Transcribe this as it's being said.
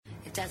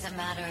It doesn't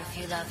matter if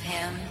you love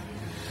him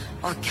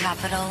or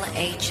capital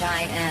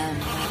H-I-M.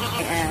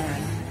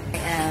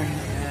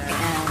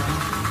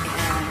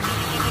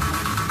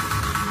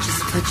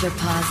 Just put your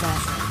paws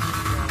up,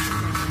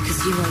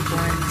 'cause you were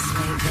born this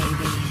way,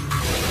 baby.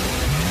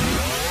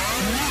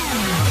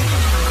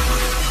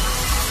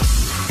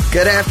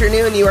 Good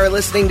afternoon. You are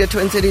listening to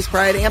Twin Cities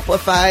Pride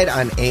Amplified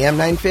on AM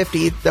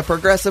 950, the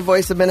progressive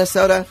voice of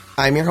Minnesota.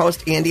 I'm your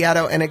host, Andy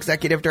Otto, and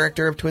Executive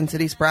Director of Twin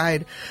Cities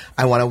Pride.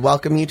 I want to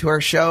welcome you to our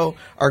show.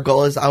 Our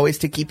goal is always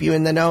to keep you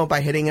in the know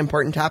by hitting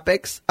important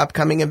topics,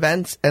 upcoming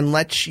events, and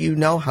let you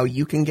know how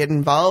you can get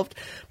involved.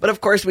 But of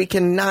course, we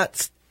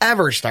cannot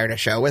ever start a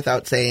show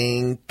without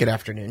saying good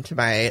afternoon to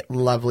my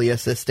lovely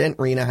assistant,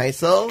 Rena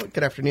Heisel.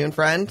 Good afternoon,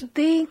 friend.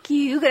 Thank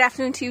you. Good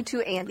afternoon to you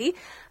too, Andy.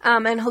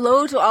 And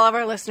hello to all of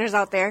our listeners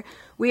out there.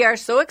 We are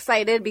so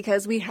excited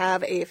because we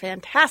have a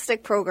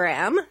fantastic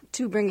program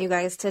to bring you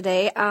guys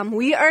today.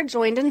 We are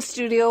joined in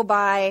studio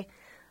by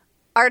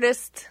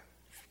artist,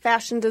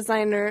 fashion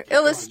designer,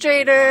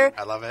 illustrator,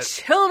 I love it.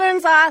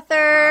 children's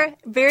author,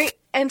 very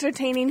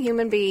entertaining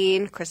human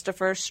being,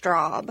 Christopher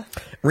Straub.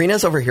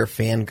 Rena's over here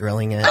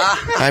fangirling it.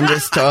 I'm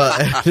just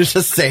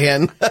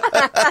saying.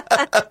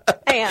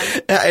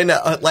 And I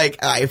know,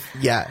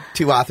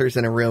 two authors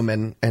in a room,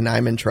 and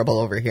I'm in trouble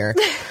over here.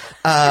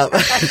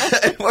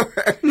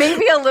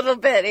 maybe a little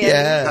bit, Andy.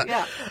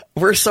 Yeah.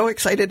 We're so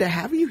excited to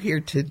have you here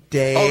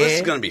today. Oh, this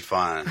is going to be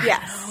fun.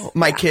 Yes.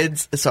 My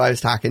kids, so I was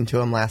talking to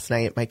them last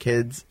night. My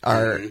kids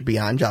are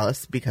beyond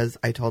jealous because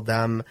I told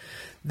them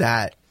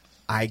that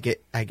I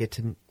get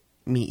to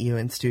meet you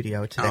in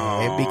studio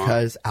today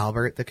because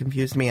Albert the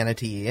Confused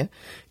Manatee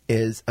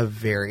is a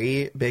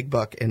very big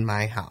book in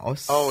my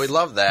house. Oh, we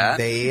love that.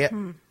 They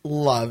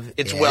love it.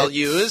 It's well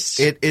used?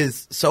 It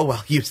is so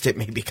well used it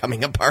may be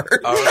coming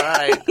apart. All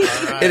right.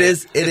 It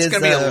is It's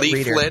going to be a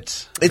reader.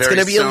 leaflet. It's going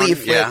to be soon. a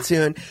leaflet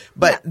soon.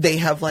 But Yeah. they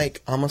have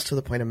almost to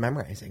the point of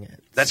memorizing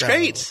it. That's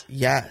great.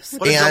 Yes.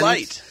 What a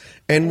delight.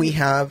 And we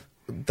have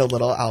the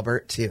little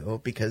Albert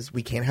too, because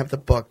we can't have the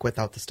book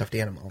without the stuffed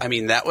animal. I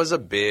mean, that was a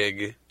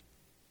big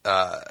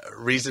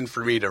reason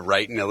for me to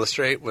write and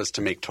illustrate was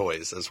to make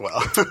toys as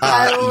well.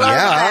 I love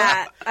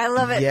that. I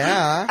love it.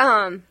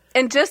 Yeah.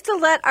 And just to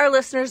let our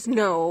listeners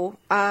know,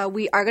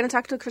 we are going to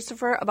talk to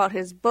Christopher about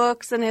his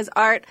books and his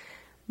art.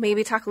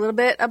 Maybe talk a little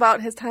bit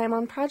about his time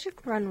on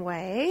Project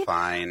Runway.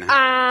 Fine.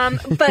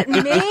 But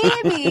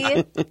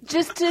maybe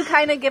just to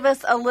kind of give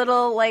us a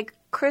little,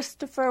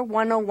 Christopher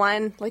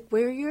 101,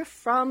 where you're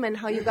from and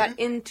how you got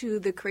into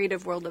the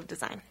creative world of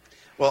design.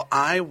 Well,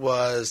 I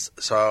was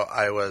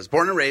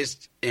born and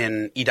raised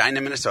in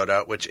Edina,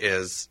 Minnesota, which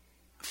is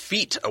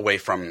feet away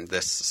from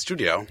this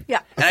studio.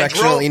 Yeah. And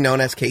Affectionately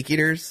known as cake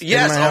eaters.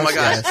 Yes, in my oh my house.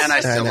 gosh. Yes, And I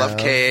still love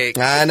cake.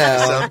 I know. I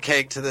still love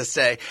cake to this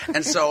day.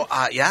 And so,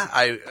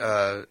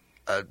 I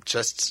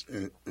just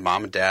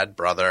mom and dad,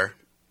 brother,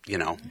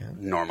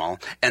 normal.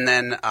 And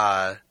then,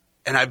 but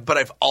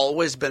I've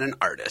always been an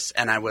artist.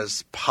 And I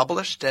was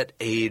published at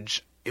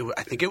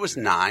I think it was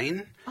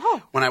 9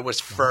 when I was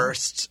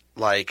first,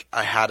 I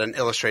had an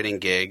illustrating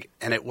gig,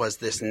 and it was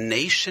this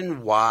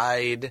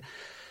nationwide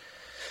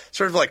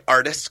sort of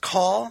artist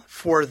call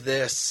for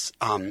this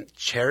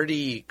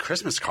charity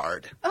Christmas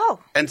card. Oh.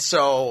 And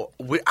so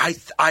I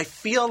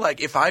feel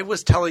like if I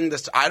was telling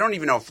this, I don't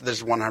even know if this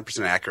is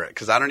 100% accurate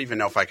because I don't even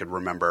know if I could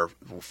remember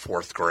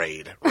 4th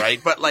grade, right?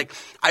 But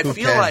I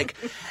feel like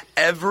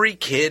every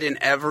kid in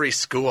every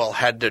school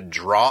had to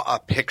draw a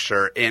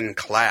picture in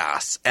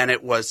class, and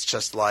it was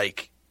just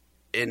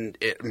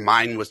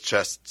mine was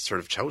just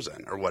sort of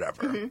chosen or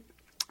whatever. Mm-hmm.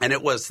 And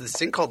it was this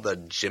thing called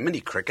the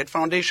Jiminy Cricket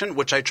Foundation,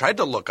 which I tried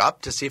to look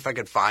up to see if I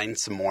could find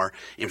some more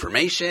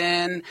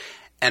information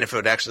and if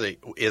it actually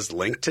is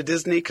linked to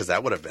Disney, because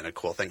that would have been a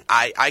cool thing.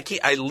 I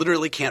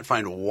literally can't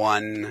find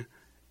one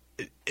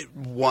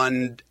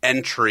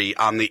entry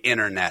on the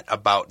internet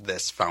about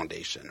this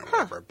foundation or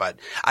whatever. But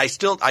I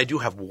do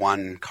have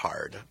one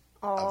card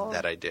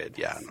that I did.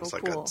 Yeah, and it was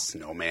cool. A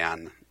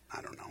snowman.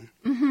 I don't know.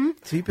 Mm-hmm.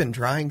 So you've been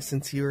drawing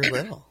since you were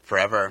little.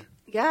 Forever.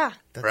 Yeah.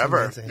 That's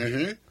Forever. amazing.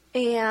 Mm-hmm.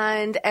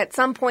 And at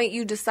some point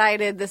you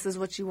decided this is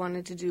what you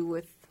wanted to do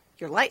with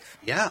your life.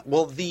 Yeah.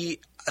 Well,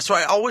 so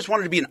I always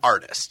wanted to be an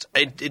artist.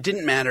 It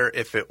didn't matter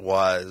if it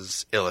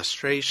was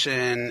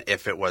illustration,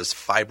 if it was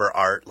fiber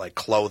art like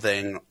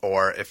clothing,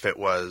 or if it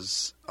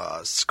was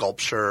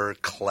sculpture,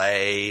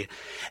 clay,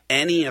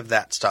 any of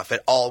that stuff.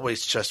 It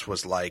always just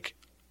was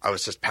I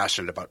was just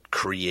passionate about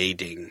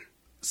creating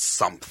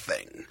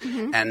something.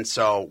 Mm-hmm. And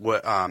so,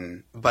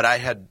 but I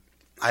had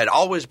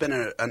always been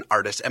an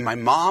artist, and my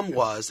mom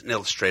was an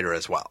illustrator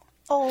as well.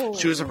 Oh,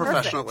 she was a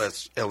professional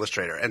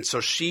illustrator. And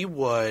so she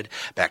would,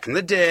 back in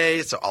the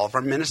day, so all of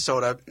our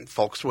Minnesota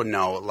folks would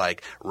know,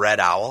 Red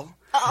Owl.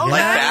 Oh,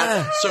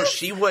 that. So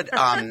she would,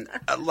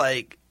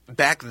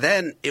 back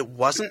then, it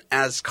wasn't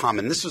as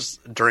common. This was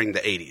during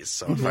the 80s,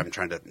 so if I'm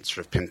trying to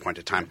sort of pinpoint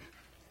a time.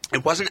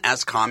 It wasn't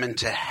as common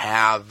to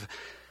have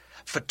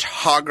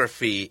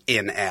photography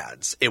in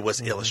ads. It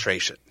was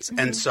illustrations.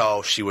 And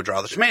so she would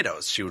draw the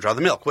tomatoes. She would draw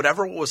the milk.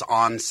 Whatever was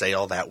on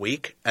sale that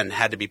week and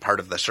had to be part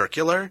of the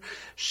circular,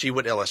 she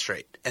would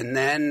illustrate. And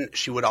then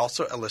she would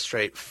also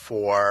illustrate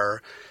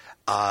for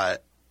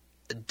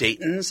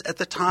Dayton's at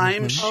the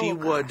time. She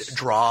would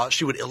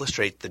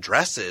illustrate the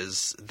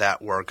dresses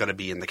that were going to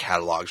be in the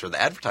catalogs or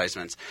the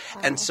advertisements.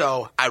 And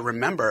so I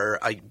remember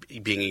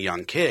being a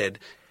young kid,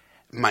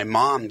 my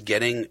mom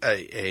getting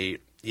a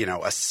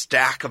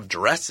stack of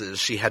dresses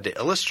she had to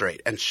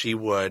illustrate, and she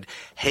would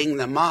hang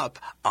them up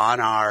on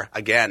our,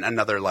 again,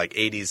 another like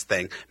 80s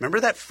thing.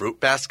 Remember that fruit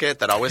basket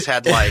that always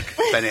had like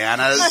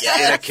bananas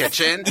in a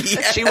kitchen?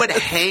 Yes. She would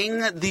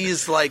hang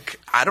these like,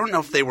 I don't know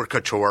if they were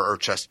couture or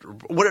just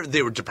whatever,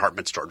 they were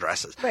department store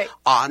dresses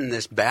on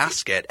this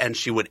basket, and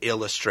she would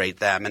illustrate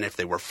them. And if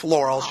they were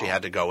floral, she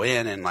had to go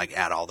in and like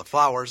add all the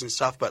flowers and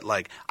stuff. But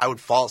like I would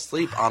fall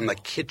asleep on the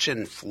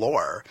kitchen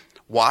floor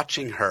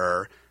watching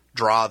her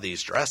draw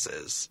these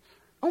dresses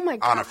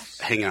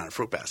hanging on a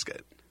fruit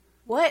basket.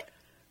 What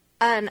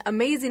an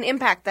amazing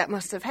impact that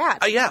must have had.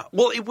 Yeah.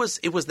 Well, it was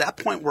that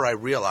point where I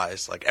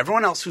realized, like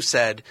everyone else who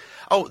said,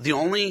 oh, the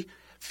only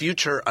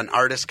future an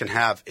artist can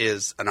have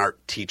is an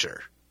art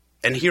teacher.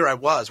 And here I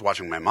was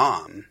watching my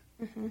mom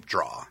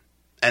draw.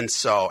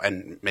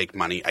 And make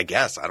money, I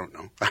guess. I don't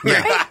know.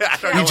 I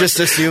don't know. You just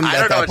assumed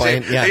at that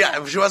point.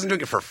 Yeah, she wasn't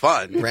doing it for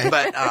fun. Right.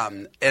 But,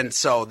 and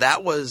so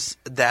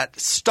that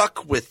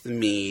stuck with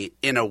me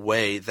in a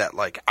way that,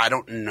 like, I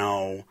don't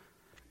know.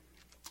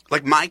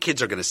 Like, my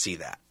kids are going to see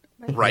that,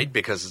 right?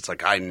 Because it's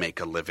like I make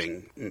a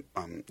living,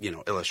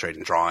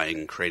 illustrating,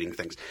 drawing, creating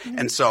things.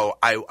 And so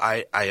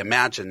I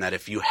imagine that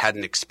if you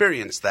hadn't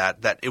experienced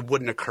that it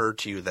wouldn't occur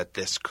to you that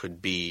this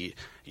could be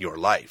your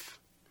life.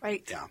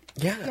 Right.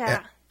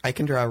 Yeah. I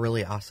can draw a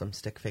really awesome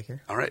stick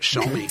figure. All right,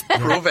 show me.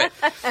 Prove it.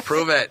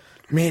 Prove it.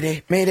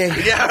 Mayday.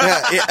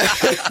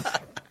 Yeah.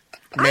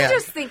 I'm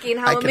just thinking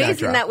how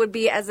amazing that would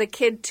be as a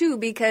kid, too,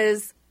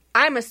 because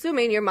I'm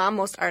assuming your mom,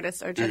 most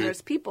artists are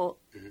generous people,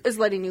 is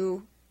letting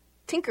you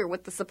tinker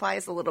with the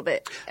supplies a little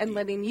bit and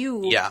letting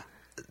you... Yeah.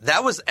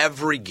 That was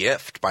every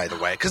gift, by the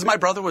way, because my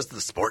brother was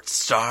the sports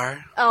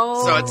star.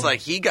 Oh. So it's like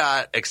he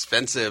got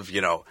expensive,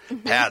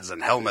 pads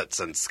and helmets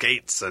and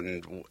skates,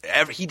 and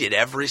he did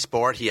every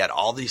sport. He had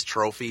all these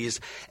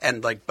trophies.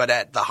 And but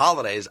at the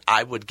holidays,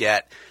 I would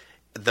get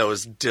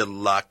those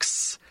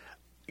deluxe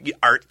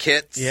art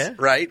kits,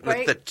 right?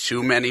 With the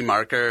too many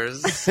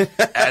markers and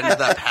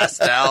the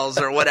pastels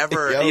or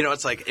whatever.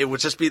 It's like it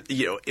would just be,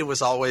 it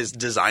was always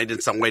designed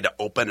in some way to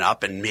open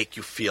up and make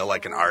you feel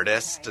like an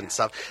artist and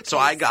stuff. So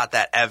I got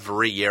that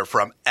every year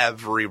from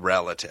every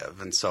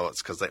relative. And so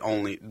it's because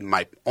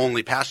my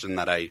only passion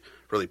that I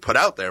really put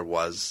out there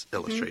was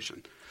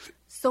illustration.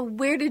 So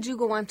where did you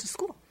go on to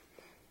school?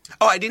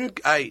 Oh, I didn't.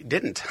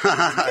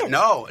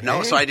 No.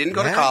 So I didn't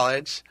go to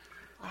college.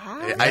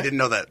 I didn't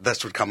know that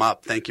this would come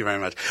up. Thank you very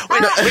much.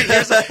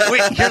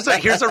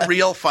 Here's a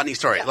real funny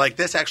story. Like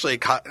this actually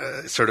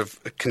sort of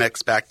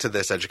connects back to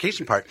this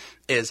education part.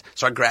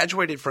 So I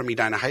graduated from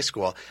Edina High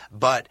School,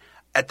 but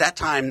at that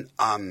time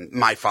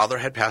my father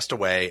had passed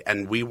away,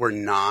 and we were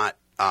not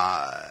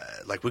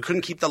we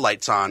couldn't keep the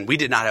lights on. We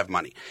did not have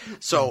money.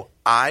 So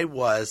I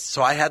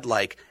had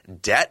like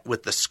debt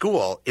with the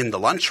school in the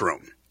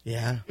lunchroom.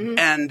 Yeah.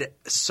 And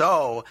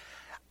so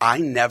I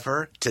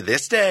never, to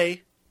this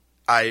day,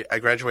 I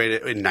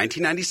graduated in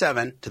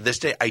 1997. To this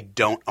day, I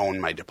don't own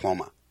my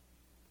diploma.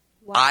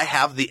 Wow. I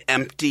have the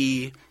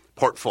empty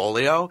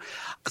portfolio.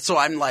 So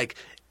I'm like,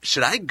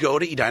 should I go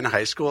to Edina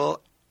High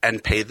School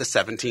and pay the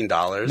 $17?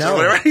 No. Or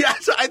whatever? Yeah,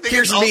 so I think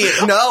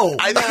No.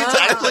 I think it's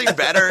actually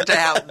better to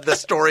have the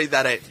story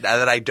that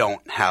I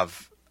don't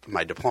have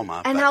my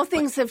diploma. And how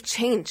things have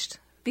changed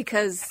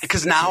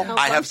because now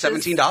I have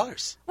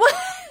 $17. What?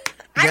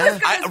 I was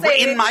gonna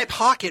say, in my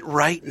pocket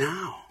right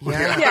now.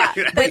 Yeah.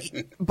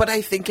 But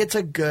I think it's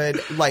a good,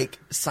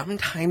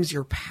 sometimes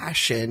your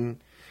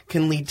passion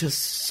can lead to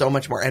so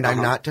much more. And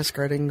I'm not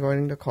discrediting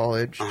going to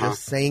college,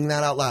 just saying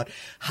that out loud.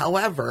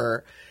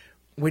 However,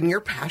 when your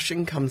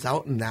passion comes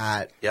out in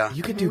that,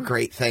 you can do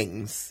great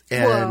things.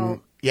 And,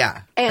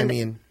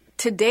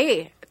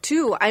 today,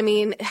 too,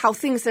 how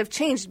things have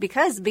changed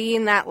because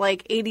being that,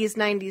 80s,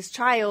 90s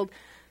child...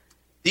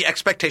 The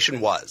expectation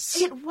was.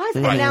 It was.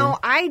 And now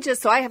I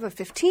have a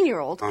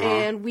 15-year-old,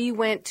 and we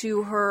went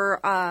to her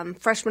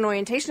freshman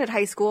orientation at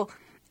high school,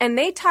 and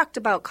they talked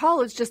about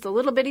college just a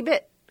little bitty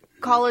bit.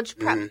 College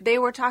prep. They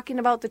were talking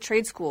about the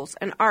trade schools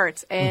and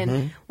arts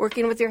and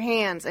working with your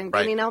hands and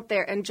getting out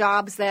there and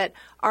jobs that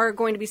are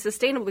going to be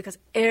sustainable because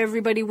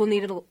everybody will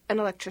need an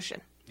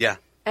electrician. Yeah.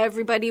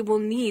 Everybody will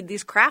need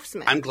these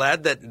craftsmen. I'm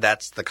glad that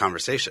that's the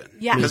conversation.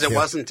 Yeah. Because it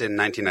wasn't in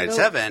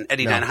 1997 at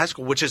Edina High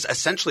School, which is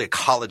essentially a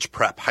college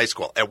prep high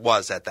school. It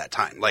was at that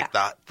time.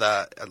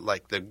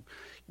 The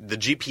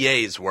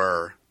GPAs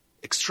were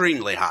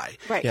extremely high.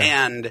 Right.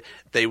 Yeah. And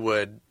they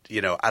would,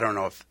 I don't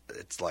know if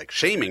it's like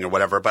shaming or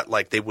whatever,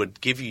 but they would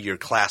give you your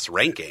class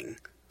ranking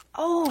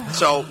Oh.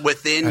 So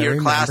within I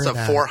your class remember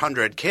of that.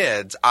 400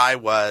 kids, I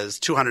was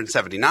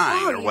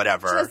 279 or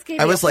whatever. Just gave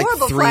I me was a like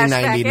horrible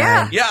 399.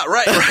 flashback, Yeah,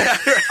 right.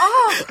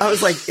 Oh, I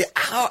was like,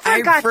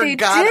 I they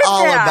forgot did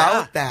all that.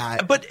 about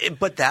that.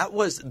 But that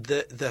was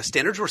the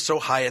standards were so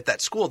high at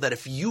that school that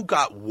if you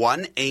got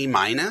one A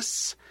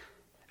minus,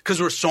 because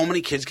there were so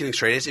many kids getting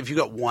straight A's, if you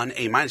got one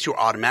A minus, you were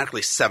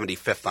automatically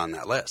 75th on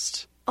that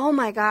list. oh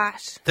my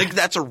gosh. I think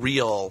that's a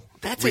real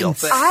thing.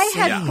 I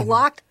had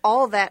blocked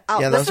all that out.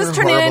 Yeah, This those was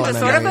are turning horrible into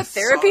sort of a memories.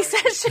 therapy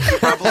session.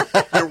 Probably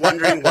you're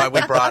wondering why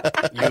we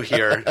brought you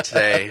here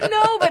today.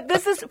 No, but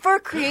this is for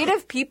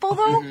creative people,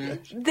 though.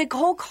 The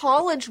whole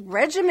college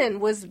regimen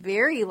was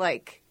very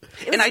like,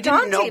 it was And I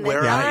didn't know daunting where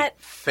and I not-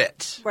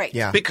 fit. Right.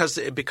 Yeah. Because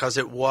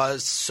it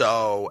was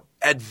so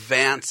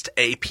advanced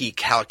AP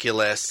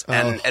calculus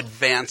and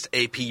advanced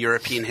AP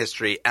European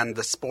history and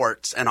the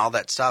sports and all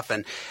that stuff.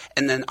 And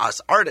then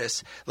us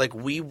artists, like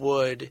we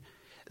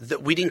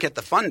didn't get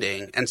the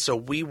funding. And so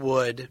we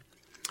would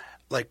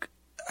like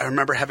 – I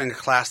remember having a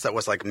class that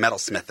was like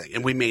metalsmithing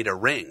and we made a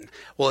ring.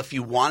 Well, if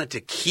you wanted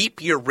to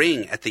keep your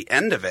ring at the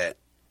end of it,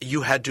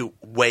 you had to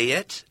weigh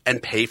it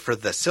and pay for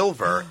the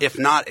silver. If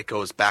not, it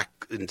goes back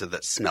into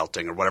the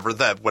smelting or whatever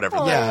that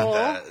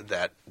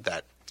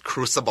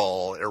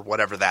crucible or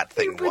whatever that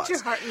thing You put was.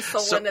 your heart and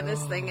soul into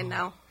this thing, and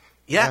now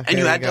Yeah, Okay, and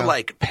you there had you to go.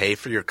 like pay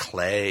for your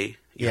clay.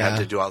 You Yeah. had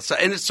to do all this stuff.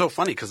 And it's so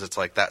funny because it's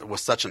like that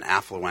was such an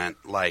affluent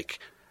like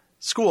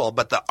school,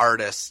 but the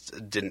artists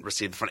didn't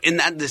receive the funding.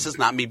 And this is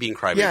not me being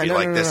crybaby. Yeah, no,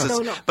 like no, this no.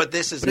 is, No. but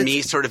this is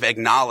me sort of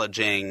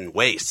acknowledging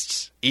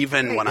waste,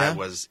 even when I Yeah.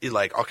 was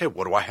like, okay,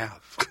 what do I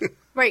have?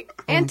 right,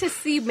 and to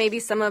see maybe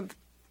some of.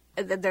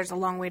 There's a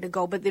long way to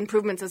go, but the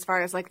improvements as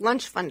far as like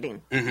lunch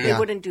funding, they Yeah.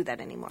 wouldn't do that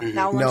anymore.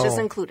 Now lunch is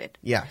No. included.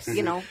 Yes.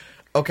 You know.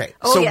 Okay,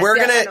 Oh, so yes, we're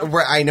yes,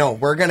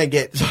 we're gonna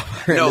get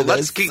No, into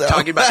let's this, keep so-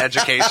 talking about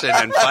education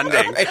and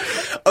funding.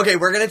 Okay,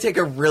 we're gonna take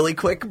a really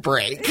quick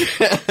break.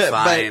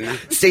 Fine.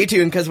 But stay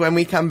tuned because when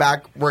we come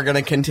back, we're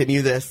gonna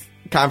continue this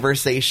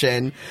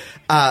conversation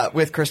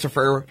with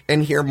Christopher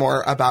and hear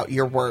more about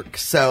your work.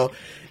 So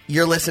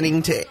you're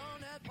listening to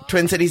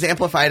Twin Cities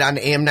Amplified on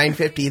AM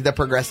 950, the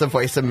progressive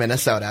voice of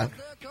Minnesota.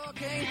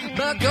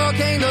 But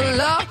cocaine don't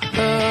love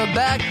her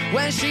back.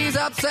 When she's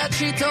upset,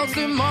 she talks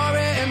to Maury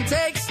and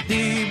takes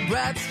deep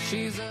breaths.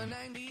 She's a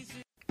 90s.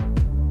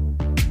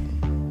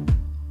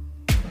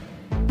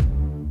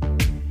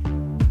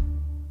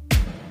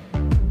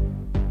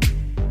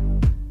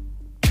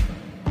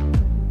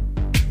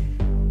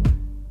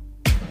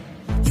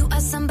 You are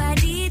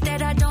somebody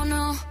that I don't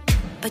know,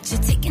 but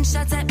you're taking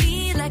shots at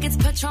me like it's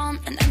Patron,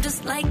 and I'm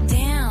just like,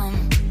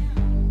 damn.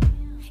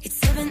 It's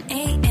 7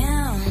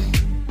 a.m.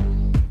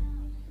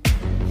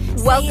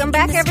 Welcome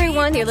back,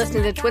 everyone. You're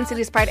listening to Twin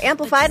Cities Pride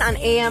Amplified on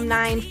AM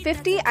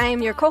 950. I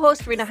am your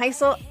co-host, Rena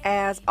Heisel.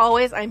 As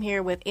always, I'm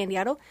here with Andy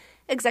Otto,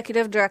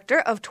 Executive Director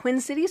of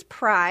Twin Cities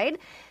Pride.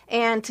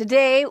 And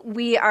today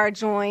we are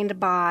joined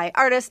by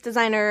artist,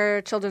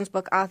 designer, children's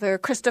book author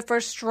Christopher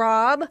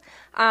Straub.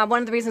 One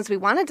of the reasons we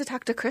wanted to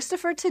talk to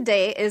Christopher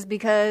today is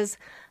because,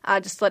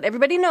 just to let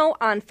everybody know,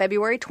 on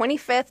February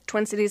 25th,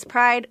 Twin Cities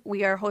Pride,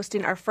 we are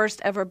hosting our first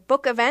ever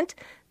book event,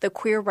 the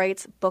Queer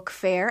Rights Book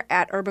Fair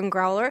at Urban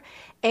Growler.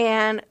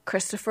 And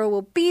Christopher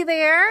will be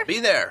there.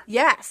 Be there.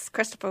 Yes,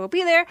 Christopher will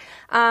be there.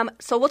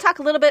 So we'll talk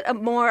a little bit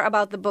more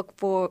about the book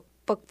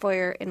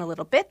fair in a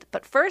little bit.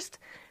 But first,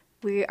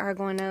 we are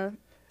going to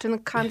turn the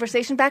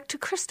conversation back to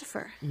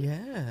Christopher.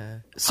 Yeah.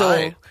 So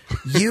Hi.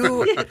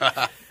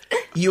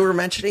 you were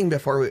mentioning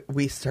before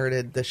we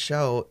started the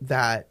show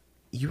that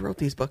you wrote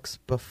these books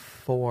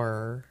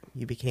before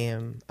you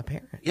became a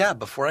parent. Yeah,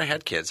 before I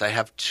had kids. I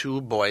have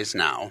 2 boys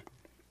now.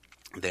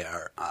 They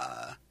are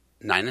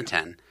 9 and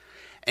 10.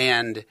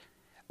 And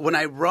when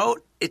I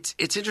wrote, it's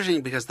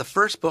interesting because the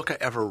first book I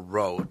ever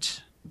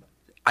wrote,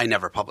 I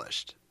never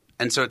published.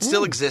 And so it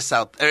still exists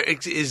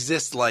it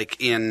exists like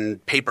in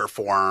paper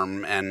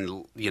form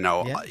and,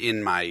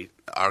 in my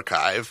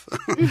archive.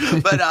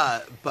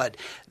 But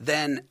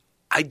then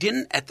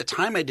at the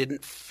time I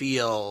didn't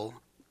feel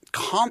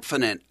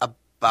confident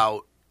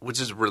about, this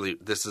is a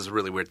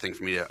really weird thing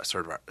for me to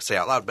sort of say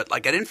out loud, but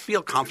like I didn't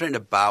feel confident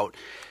about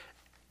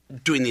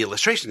doing the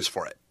illustrations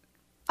for it.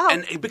 Oh.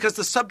 And because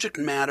the subject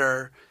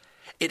matter,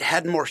 it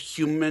had more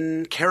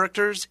human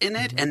characters in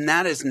it, and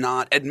that is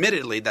not,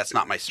 admittedly, that's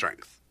not my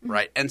strength,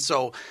 right? And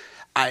so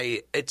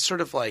it's sort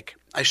of like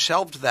I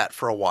shelved that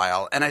for a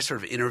while, and I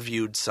sort of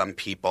interviewed some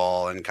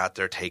people and got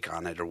their take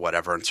on it or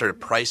whatever and started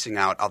pricing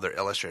out other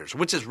illustrators,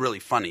 which is really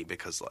funny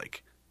because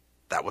like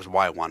that was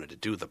why I wanted to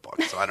do the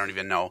book. So I don't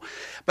even know.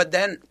 But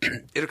then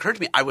it occurred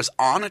to me, I was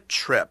on a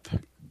trip.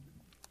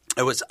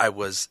 I was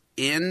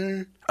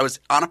on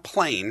a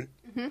plane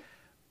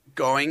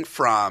going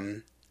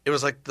from, it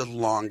was like the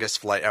longest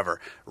flight ever,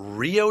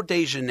 Rio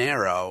de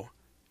Janeiro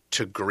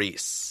to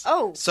Greece.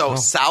 Oh. So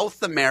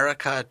South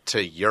America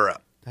to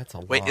Europe. That's a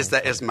long Wait, is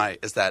that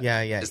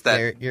Yeah. Is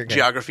that You're good.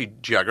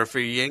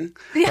 geographying?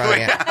 Oh,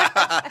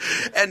 yeah.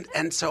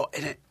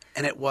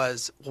 And it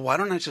was, well, why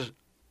don't I just,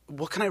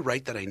 what can I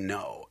write that I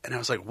know? And I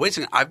was like, wait a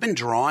second, I've been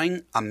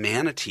drawing a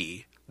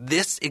manatee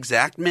this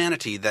exact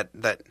manatee that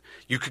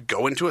you could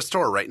go into a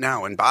store right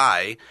now and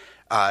buy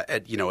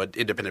at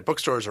independent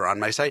bookstores or on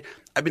my site.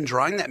 I've been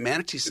drawing that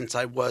manatee since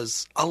I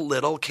was a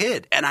little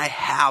kid, and I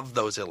have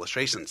those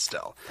illustrations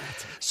still.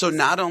 So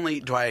not only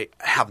do I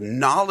have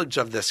knowledge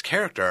of this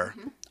character,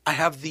 I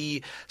have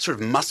the sort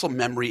of muscle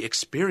memory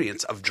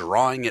experience of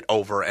drawing it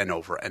over and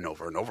over and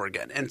over and over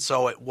again. And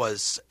so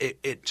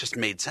it just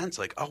made sense.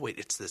 Like, oh, wait,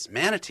 it's this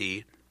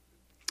manatee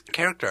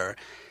character,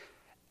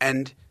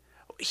 and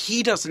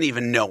he doesn't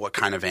even know what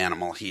kind of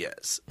animal he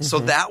is. So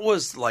that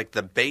was like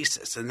the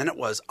basis. And then it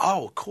was,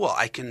 oh, cool.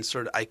 I can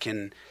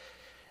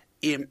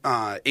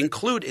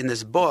include in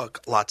this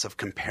book lots of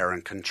compare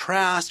and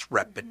contrast,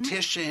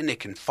 repetition. It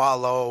can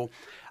follow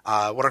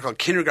what are called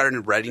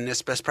kindergarten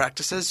readiness best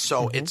practices.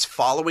 So it's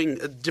following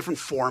different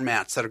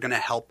formats that are going to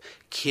help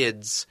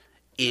kids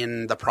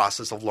in the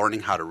process of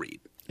learning how to read.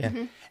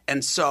 Yeah.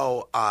 And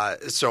so I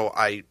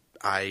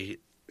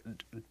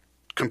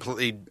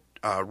completely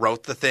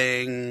wrote the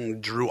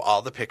thing, drew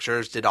all the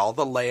pictures, did all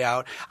the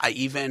layout. I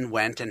even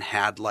went and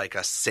had like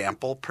a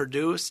sample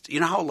produced. You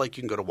know how like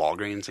you can go to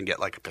Walgreens and get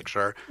like a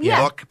picture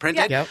book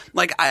printed? Yep.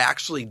 Like I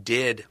actually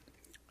did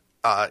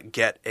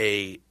get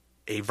a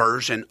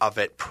version of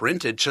it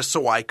printed just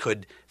so I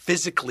could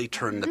physically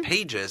turn the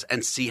pages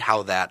and see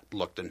how that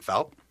looked and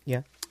felt.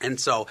 Yeah. And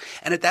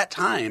at that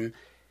time,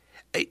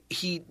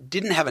 he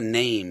didn't have a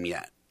name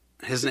yet.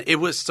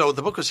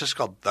 The book was just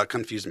called The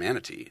Confused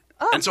Manatee.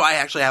 Oh. And so I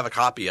actually have a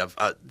copy of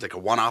like a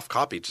one-off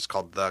copy just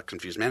called The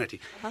Confused Manatee.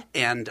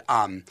 And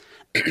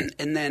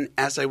then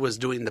as I was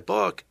doing the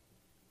book,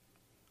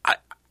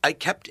 I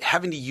kept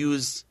having to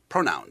use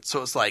pronouns.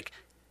 So it's like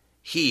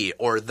he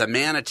or the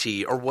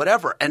manatee or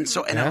whatever. And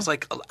so I was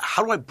like,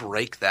 how do I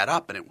break that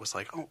up? And it was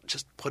like, oh,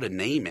 just put a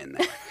name in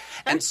there.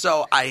 And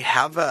so I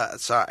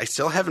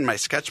still have in my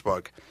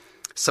sketchbook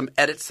some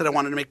edits that I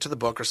wanted to make to the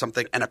book or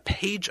something, and a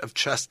page of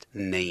just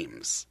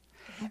names.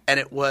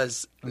 And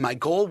my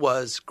goal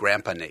was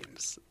grandpa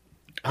names.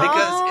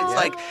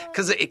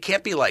 Because it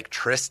can't be like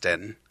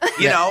Tristan,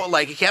 you know,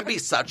 like it can't be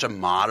such a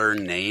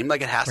modern name.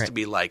 Like it has to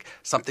be like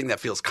something that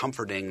feels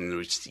comforting and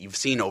which you've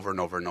seen over and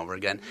over and over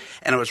again.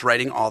 And I was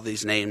writing all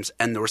these names,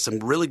 and there were some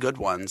really good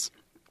ones.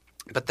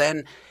 But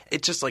then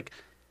it just like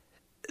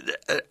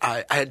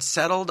I had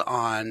settled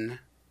on,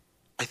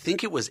 I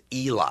think it was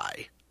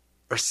Eli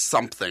or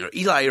something, or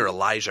Eli or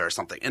Elijah or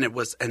something. And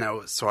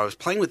so I was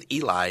playing with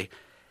Eli.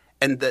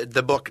 And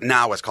the book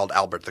now is called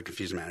Albert the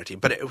Confused Manatee.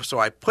 But so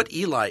I put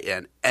Eli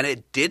in, and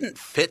it didn't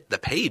fit the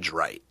page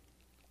right.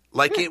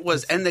 Like it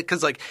was – and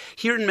because like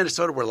here in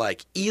Minnesota we're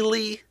like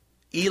Eli.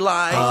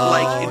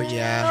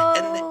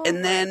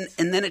 And then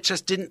it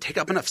just didn't take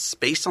up enough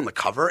space on the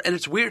cover. And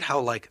it's weird how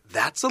like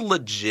that's a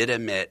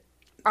legitimate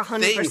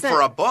 100%. thing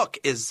for a book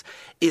is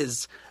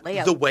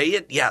layout. the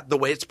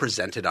way it's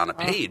presented on a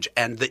page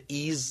and the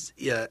ease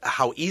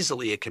how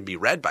easily it can be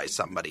read by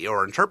somebody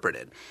or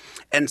interpreted.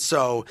 And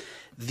so –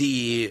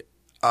 so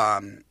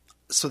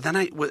then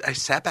I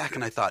sat back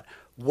and I thought,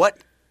 what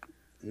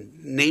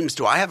names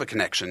do I have a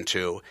connection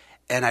to?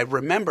 And I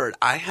remembered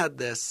I had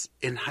this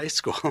in high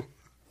school.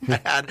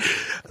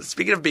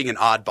 Speaking of being an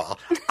oddball,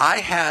 I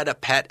had a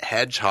pet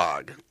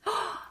hedgehog,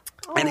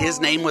 and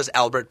his name was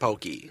Albert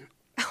Pokey.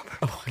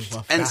 Oh, I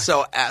love and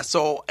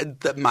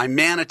that. My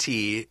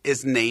manatee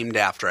is named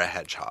after a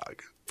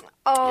hedgehog.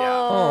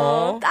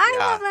 Oh, I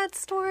love that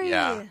story.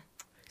 Yeah.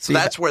 So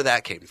that's where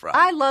that came from.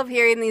 I love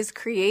hearing these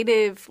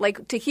creative,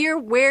 like to hear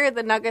where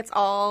the nuggets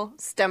all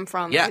stem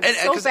from. Yeah,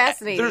 it's so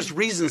fascinating. There's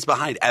reasons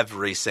behind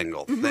every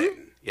single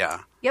thing.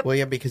 Yeah. Yep. Well,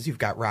 yeah, because you've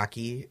got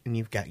Rocky and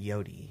you've got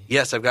Yodi.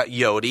 Yes, I've got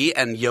Yodi,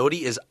 and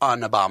Yodi is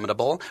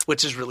unabominable,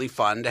 which is really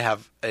fun to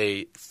have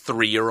a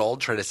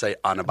 3-year-old try to say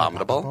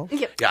unabominable.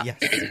 Yep. Yeah.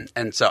 Yes.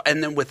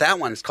 And then with that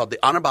one, it's called The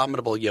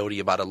Unabominable Yodi,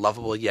 about a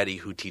lovable Yeti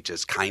who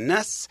teaches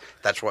kindness.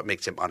 That's what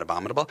makes him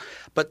unabominable.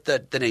 But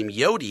the name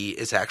Yodi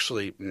is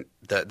actually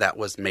that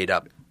was made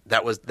up.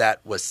 That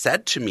was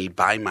said to me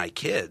by my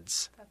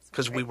kids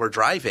because we were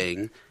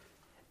driving.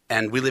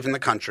 And we live in the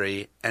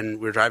country, and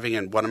we were driving,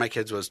 and one of my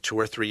kids was 2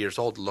 or 3 years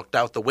old, looked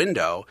out the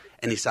window,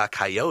 and he saw a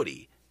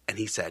coyote, and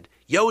he said,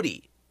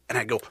 Yodi. And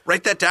I go,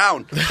 write that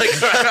down.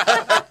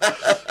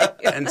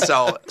 And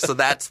so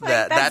that's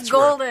that's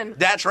golden. Where,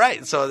 that's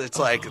right. So it's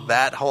like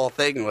that whole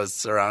thing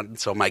was around.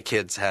 So my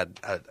kids had,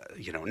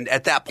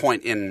 at that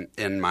point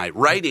in my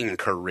writing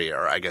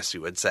career, I guess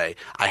you would say,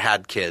 I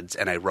had kids,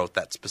 and I wrote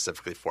that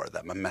specifically for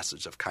them, a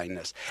message of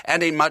kindness,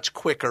 and a much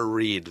quicker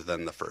read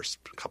than the first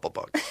couple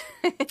books.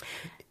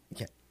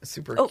 Yeah,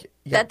 super. Oh,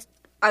 yeah.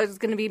 I was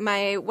going to be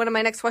one of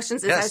my next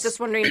questions. Yes. I was just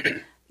wondering,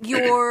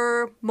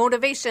 your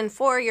motivation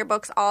for your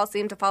books all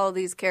seem to follow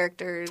these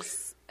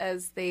characters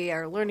as they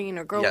are learning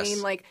or growing.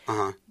 Yes. Like,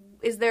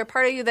 is there a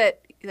part of you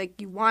that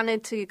like you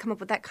wanted to come up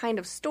with that kind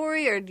of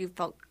story, or do you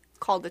felt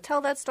called to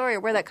tell that story, or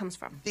where that comes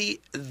from?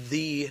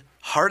 The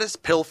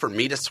hardest pill for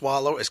me to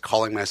swallow is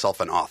calling myself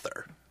an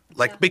author.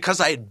 Because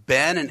I had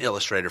been an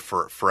illustrator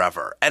for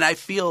forever, and I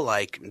feel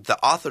like the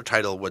author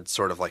title would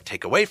sort of like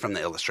take away from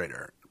the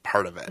illustrator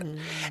part of it.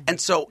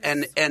 And so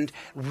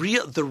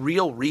the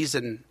real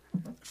reason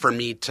for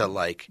me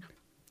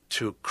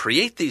to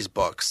create these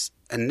books,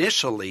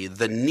 initially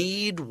the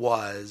need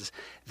was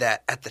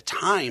that at the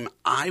time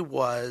I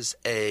was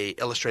a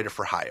illustrator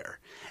for hire.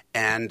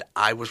 And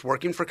I was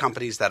working for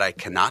companies that I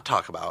cannot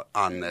talk about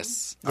on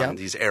these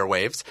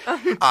airwaves.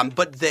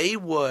 But they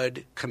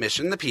would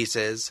commission the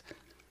pieces,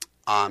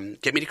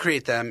 get me to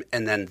create them,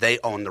 and then they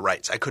own the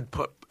rights. I could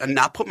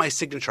not put my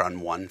signature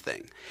on one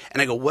thing.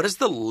 And I go, what is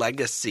the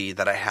legacy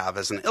that I have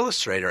as an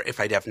illustrator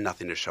if I'd have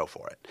nothing to show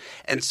for it?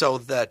 And so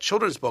the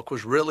children's book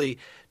was really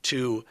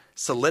to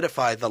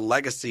solidify the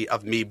legacy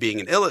of me being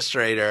an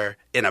illustrator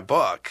in a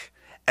book.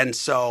 And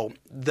so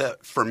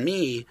for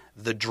me,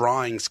 the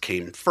drawings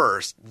came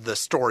first. The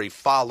story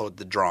followed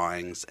the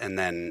drawings, and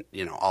then,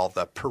 all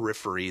the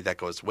periphery that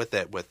goes with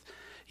it, with,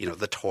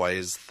 the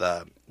toys,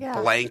 the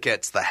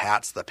blankets, the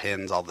hats, the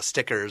pins, all the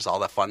stickers, all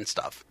the fun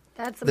stuff.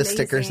 That's the amazing.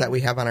 stickers that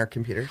we have on our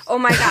computers. Oh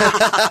my gosh.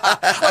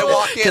 I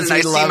walk in and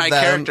I see my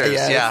characters.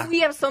 Yes. Yeah.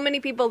 We have so many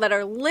people that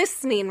are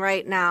listening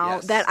right now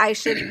that I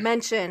should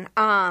mention.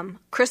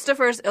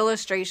 Christopher's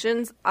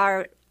illustrations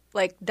are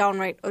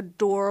downright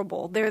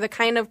adorable. They're the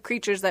kind of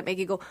creatures that make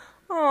you go,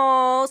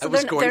 oh. So I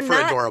was going for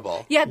not,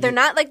 adorable. Yeah, they're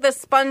not like the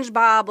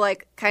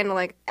SpongeBob, kind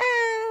of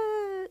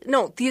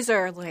No, these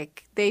are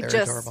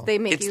they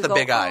make it's you the go,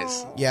 big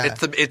eyes. oh. Yeah.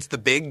 It's the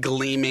big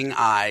gleaming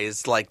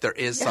eyes. There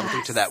is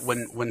something to that.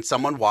 When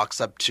someone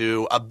walks up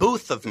to a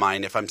booth of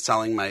mine, if I'm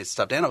selling my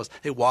stuffed animals,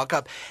 they walk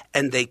up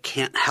and they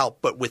can't help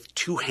but with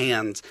two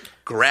hands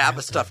grab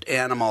a stuffed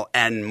animal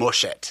and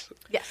mush it.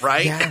 Yes.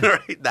 Right? Yeah.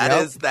 Right?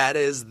 That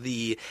is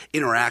the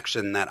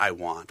interaction that I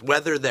want.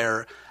 Whether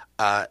they're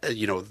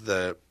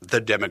the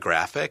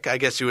demographic, I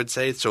guess you would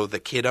say, so the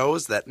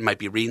kiddos that might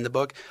be reading the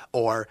book,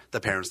 or the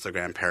parents, the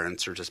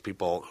grandparents, or just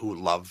people who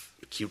love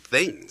cute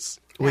things.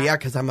 Well, yeah,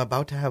 because I'm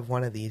about to have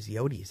one of these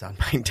Yodis on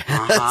my desk.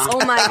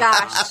 Oh my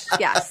gosh.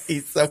 Yes.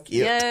 He's so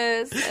cute.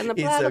 Yes. And the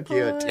He's so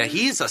platypus. cute. Yeah,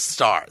 he's a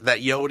star. That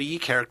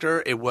Yodi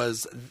character, it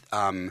was,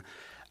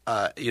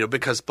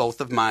 because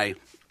both of my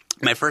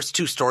first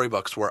two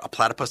storybooks were a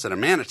platypus and a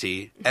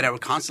manatee, and I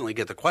would constantly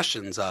get the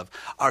questions of,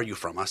 are you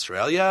from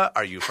Australia?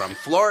 Are you from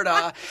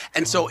Florida?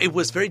 And so it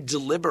was very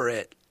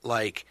deliberate,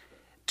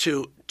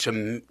 to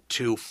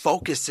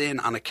focus in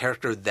on a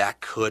character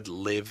that could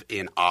live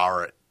in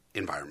our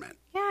environment.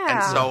 Yeah.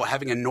 And so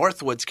having a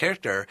Northwoods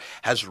character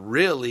has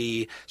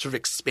really sort of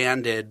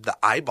expanded the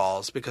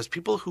eyeballs, because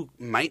people who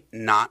might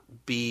not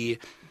be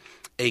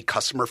a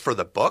customer for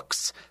the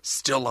books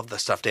still love the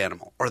stuffed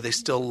animal, or they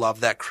still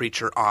love that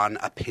creature on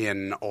a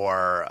pin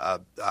or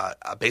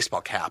a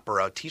baseball cap or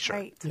a T-shirt.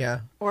 Right. Yeah.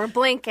 Or a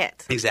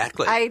blanket.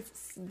 Exactly.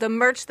 The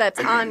merch that's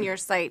on your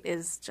site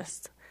is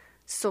just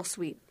so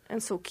sweet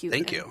and so cute.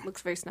 Thank and you.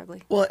 Looks very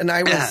snuggly. Well, and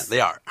I was They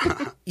are.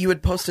 you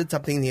had posted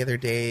something the other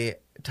day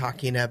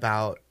talking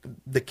about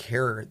the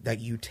care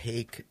that you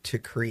take to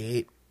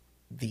create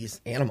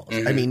these animals.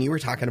 Mm-hmm. I mean, you were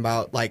talking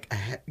about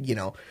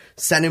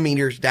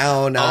centimeters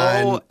down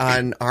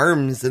on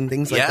arms and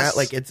things like Yes.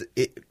 that.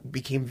 It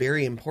became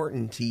very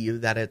important to you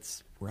that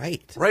it's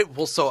right. Right.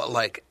 Well, so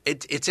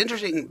it's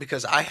interesting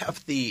because I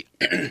have the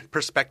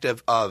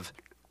perspective of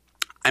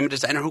I'm a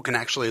designer who can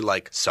actually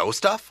sew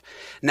stuff.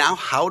 Now,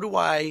 how do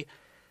I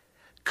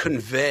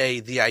convey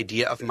the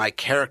idea of my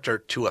character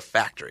to a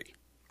factory?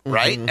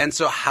 Right. Mm-hmm. And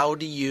so how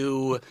do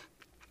you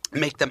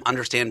make them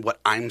understand what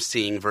I'm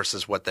seeing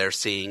versus what they're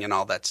seeing and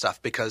all that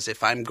stuff? Because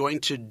if I'm going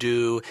to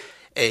do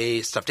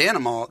a stuffed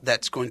animal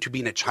that's going to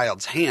be in a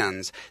child's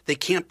hands, they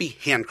can't be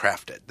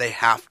handcrafted. They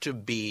have to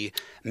be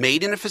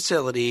made in a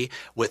facility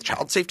with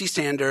child safety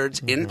standards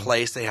in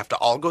place. They have to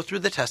all go through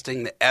the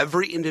testing.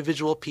 Every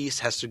individual piece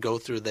has to go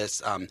through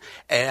this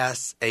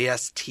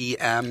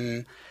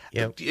ASTM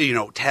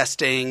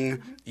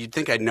testing. You'd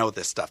think I'd know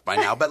this stuff by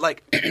now,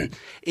 but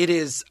it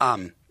is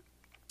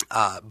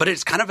but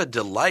it's kind of a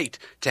delight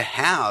to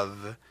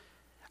have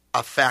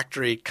a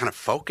factory kind of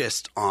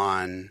focused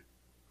on,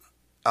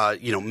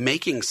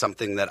 making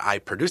something that I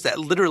produce that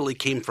literally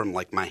came from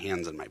my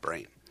hands and my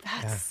brain.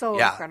 That's so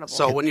incredible.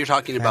 So when you're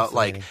talking about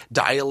fascinating.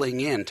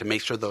 dialing in to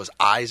make sure those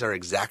eyes are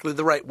exactly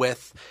the right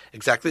width,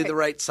 exactly the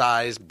right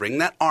size, bring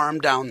that arm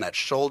down, that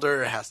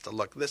shoulder has to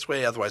look this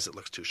way, otherwise it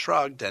looks too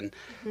shrugged. And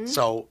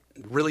so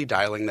really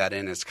dialing that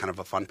in is kind of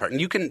a fun part.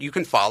 And you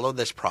can follow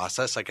this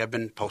process. I've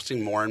been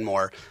posting more and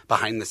more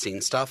behind the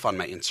scenes stuff on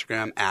my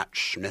Instagram at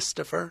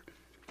Schmistifer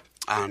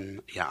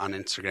on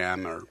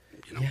Instagram or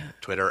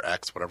Twitter,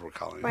 X, whatever we're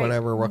calling it. Right.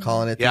 Whatever we're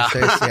calling it Yeah.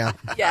 these days. Yeah.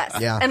 Yes.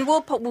 Yeah. And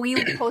we'll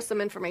post some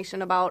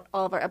information about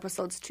all of our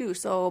episodes too.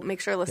 So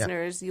make sure,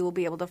 listeners, you will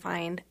be able to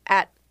find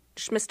at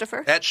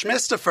Schmistifer. At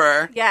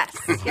Schmistifer. Yes.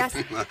 Yes.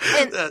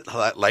 And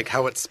Like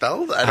how it's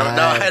spelled?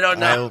 I don't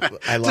know.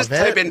 I love Just it.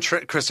 type in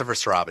Christopher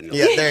Straub and you'll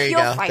Yeah, there you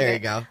You'll go. find There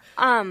it. you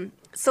go.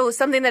 so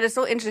something that is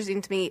so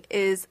interesting to me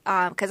is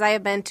because I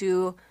have been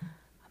to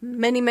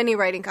many, many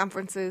writing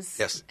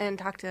conferences and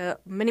talked to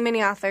many,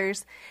 many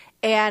authors.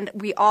 And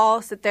we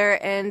all sit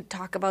there and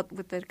talk about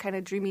with the kind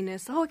of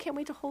dreaminess, I can't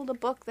wait to hold a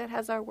book that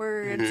has our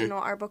words,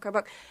 our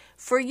book.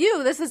 For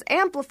you, this is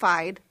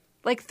amplified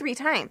 3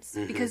 times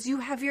because you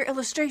have your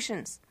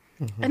illustrations.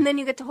 And then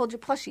you get to hold your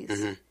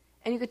plushies.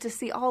 And you get to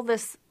see all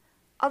this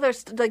other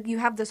like you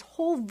have this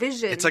whole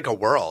vision. It's like a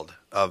world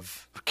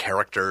of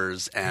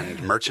characters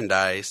and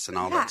merchandise and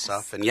all that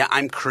stuff. And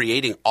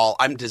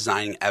I'm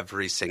designing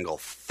every single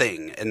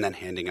thing and then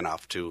handing it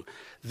off to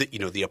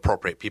the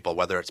appropriate people,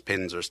 whether it's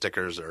pins or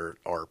stickers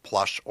or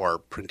plush or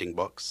printing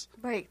books.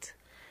 Right.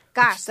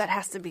 Gosh, that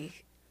has to be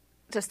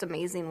just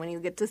amazing when you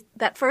get to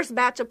that first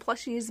batch of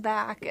plushies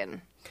back.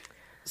 And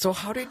so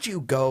how did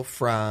you go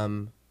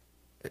from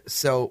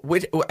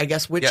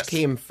which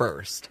came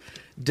first?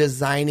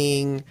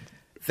 Designing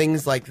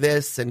things like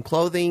this and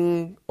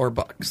clothing or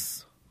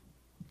books?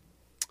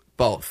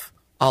 Both.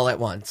 All at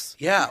once.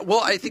 Yeah.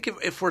 Well, I think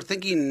if we're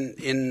thinking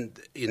in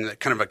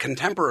kind of a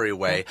contemporary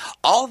way,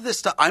 all of this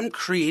stuff I'm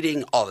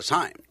creating all the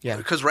time. Yeah.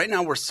 Because right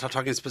now we're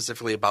talking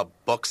specifically about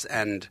books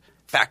and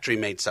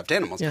factory-made stuffed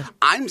animals. Yeah.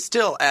 I'm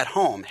still at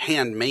home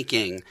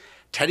hand-making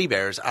teddy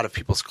bears out of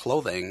people's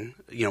clothing,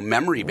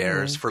 memory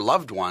bears for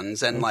loved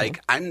ones. And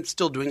I'm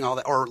still doing all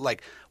that, or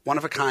like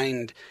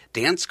one-of-a-kind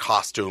dance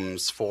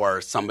costumes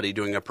for somebody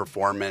doing a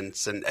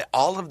performance. And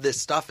all of this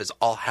stuff is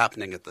all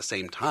happening at the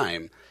same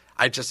time.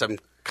 I just am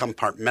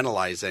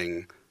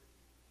compartmentalizing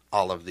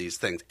all of these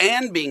things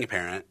and being a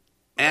parent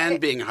and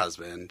being a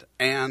husband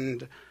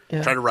and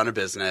trying to run a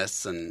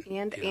business and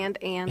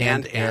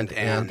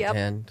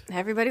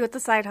everybody with the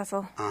side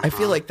hustle. I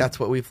feel like that's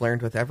what we've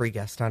learned with every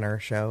guest on our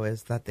show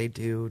is that they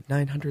do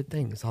 900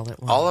 things all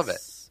at once. All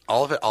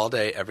of it, all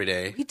day, every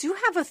day. We do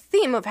have a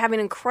theme of having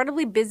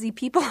incredibly busy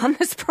people on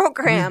this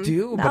program. We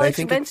do, now but that I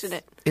think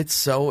it's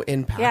so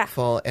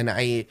impactful. And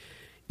I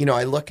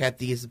look at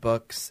these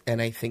books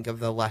and I think of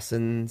the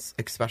lessons,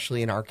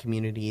 especially in our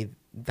community,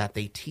 that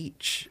they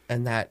teach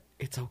and that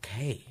it's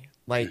okay.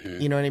 Like,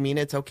 you know what I mean?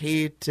 It's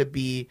okay to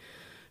be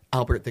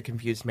Albert the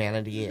Confused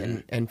Manatee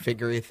and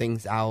figure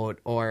things out,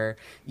 or,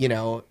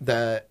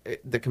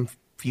 the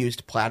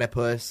confused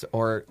platypus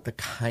or the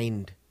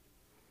kind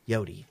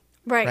Yodi.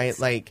 Right?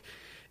 Like,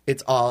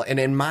 it's all, and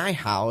in my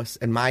house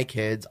and my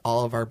kids,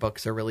 all of our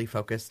books are really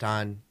focused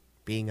on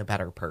being a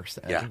better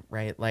person. Yeah.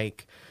 Right?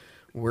 Like,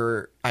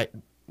 I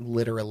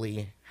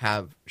literally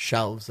have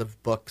shelves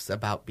of books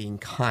about being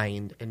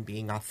kind and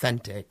being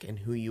authentic and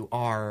who you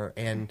are.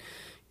 And,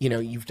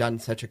 you've done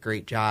such a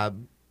great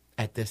job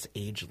at this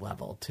age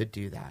level to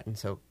do that. And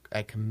so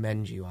I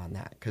commend you on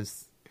that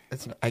because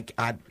I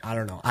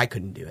don't know. I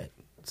couldn't do it.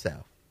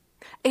 So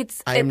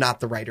I am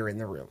not the writer in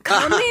the room.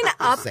 Coming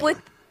up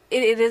with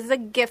it is a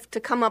gift to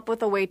come up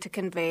with a way to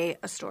convey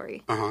a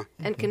story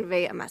and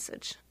convey a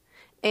message.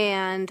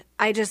 And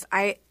it is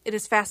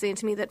fascinating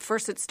to me that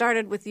first it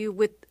started with you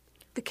with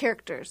the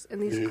characters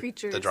and these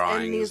creatures, the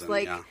drawings, and these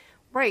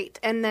right,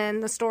 and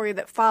then the story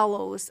that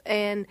follows,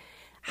 and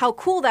how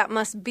cool that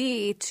must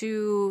be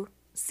to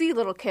see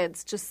little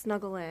kids just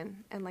snuggle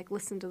in and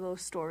listen to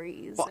those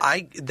stories. Well,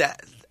 I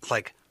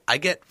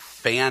get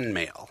fan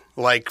mail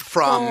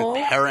from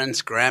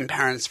parents,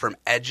 grandparents, from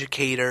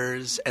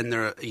educators, and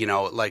they're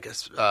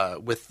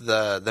with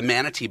the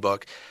manatee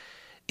book.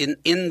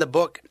 In the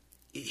book,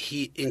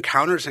 he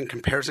encounters and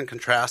compares and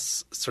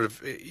contrasts sort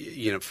of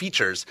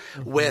features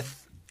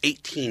with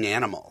 18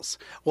 animals.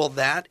 Well,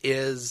 that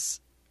is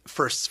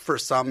for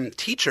some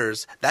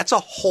teachers, that's a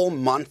whole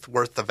month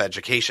worth of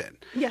education.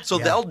 Yeah. So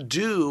they'll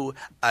do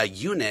a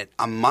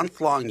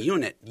month-long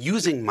unit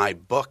using my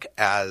book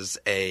as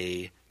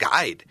a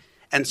guide.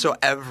 And so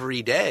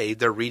every day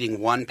they're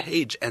reading one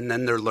page and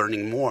then they're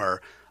learning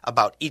more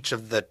about each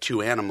of the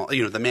two animals,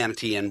 the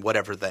manatee and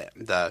whatever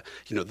the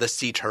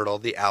sea turtle,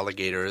 the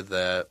alligator,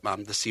 the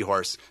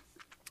seahorse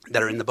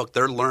that are in the book.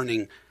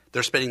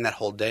 They're spending that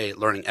whole day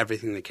learning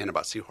everything they can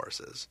about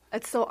seahorses.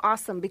 It's so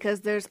awesome because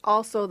there's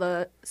also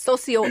the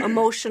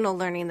socio-emotional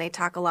learning they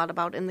talk a lot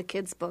about in the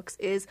kids' books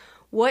is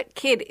what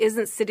kid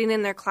isn't sitting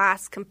in their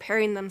class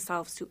comparing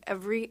themselves to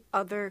every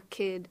other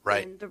kid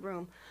in the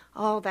room.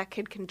 Oh, that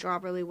kid can draw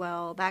really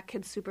well. That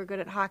kid's super good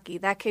at hockey.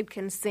 That kid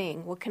can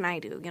sing. What can I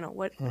do?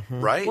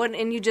 Right.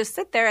 And you just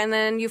sit there, and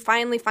then you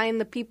finally find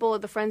the people or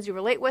the friends you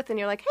relate with, and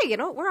you're like, hey,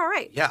 we're all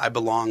right. Yeah, I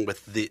belong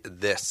with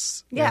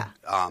this. Yeah.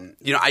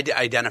 I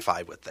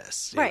identify with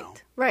this. Right.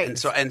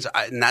 Right.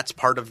 And that's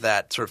part of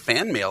that sort of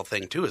fan mail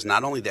thing too. Is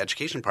not only the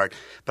education part,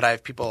 but I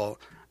have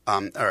people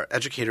or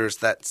educators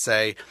that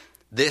say,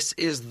 this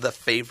is the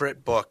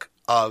favorite book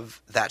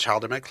of that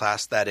child in my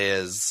class that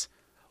is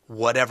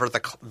whatever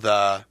they're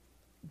the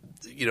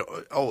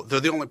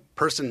only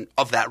person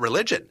of that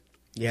religion.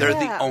 Yeah. They're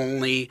the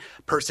only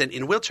person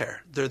in a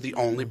wheelchair. They're the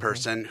only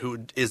person who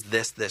is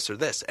this, or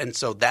this. And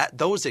so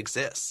those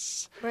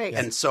exists. Right.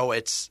 And so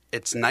it's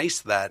nice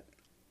that,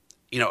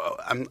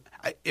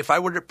 if I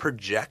were to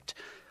project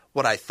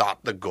what I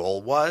thought the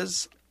goal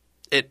was,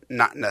 it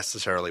not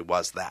necessarily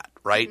was that,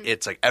 right? Mm-hmm.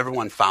 It's like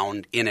everyone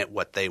found in it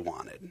what they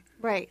wanted.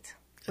 Right.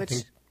 Which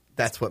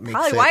that's what makes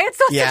probably why it's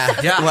so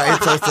successful. Yeah, why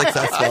it's so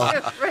successful.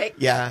 Right.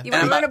 Yeah. You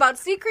want to learn about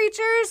sea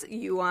creatures.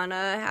 You want to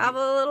have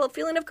a little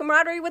feeling of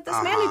camaraderie with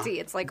this manatee.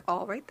 It's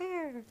all right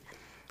there.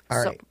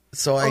 All right.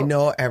 So I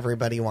know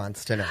everybody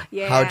wants to know.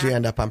 Yeah. How'd you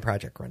end up on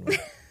Project Runway?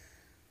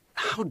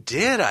 How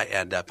did I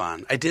end up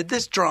on? I did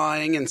this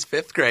drawing in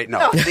 5th grade.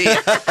 No,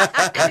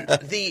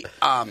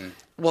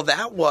 well,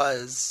 that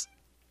was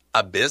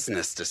a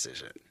business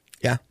decision.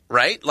 Yeah.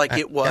 Right? Like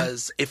it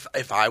was,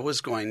 if I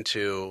was going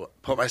to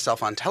put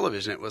myself on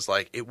television, it was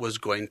like it was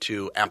going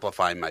to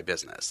amplify my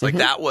business. Like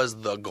that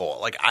was the goal.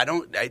 Like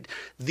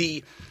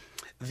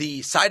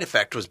the side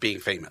effect was being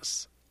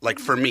famous. Like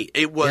for me,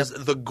 it was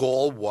the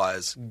goal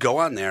was go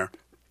on there,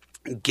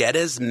 get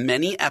as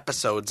many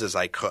episodes as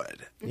I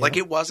could. Like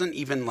it wasn't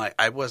even like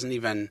I wasn't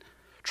even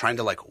trying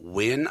to like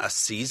win a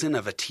season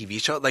of a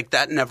TV show. Like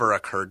that never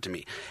occurred to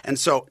me. And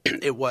so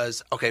it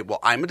was, okay, well,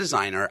 I'm a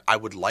designer. I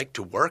would like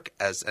to work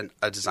as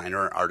a designer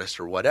or artist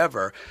or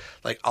whatever.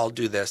 Like I'll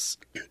do this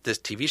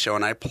TV show.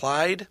 And I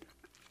applied.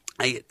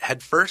 I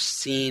had first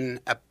seen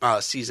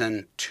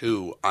season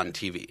 2 on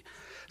TV.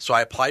 So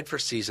I applied for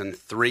season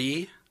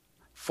 3,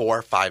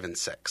 4, 5, and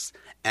 6.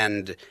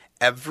 And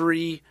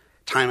every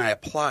time I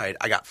applied,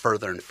 I got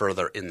further and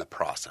further in the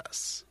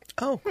process.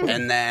 Oh, cool.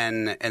 And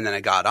then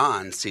I got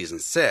on season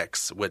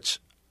 6, which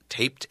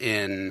taped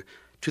in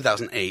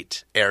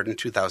 2008, aired in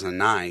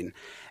 2009,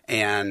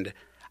 and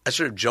I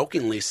sort of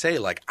jokingly say,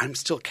 like, I'm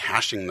still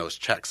cashing those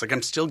checks. Like,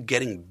 I'm still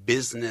getting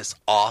business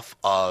off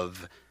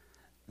of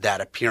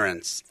that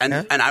appearance. And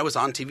I was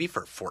on TV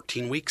for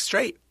 14 weeks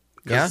straight.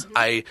 Because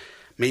I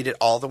made it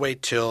all the way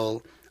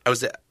till I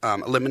was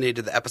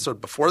eliminated the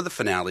episode before the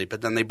finale,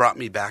 but then they brought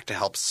me back to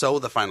help sew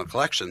the final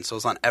collection. So I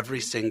was on every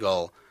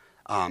single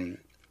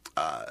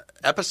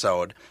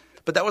episode.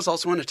 But that was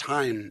also in a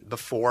time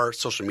before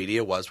social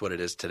media was what it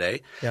is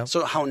today. Yeah.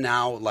 So how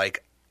now,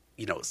 like,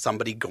 you know,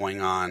 somebody going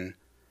on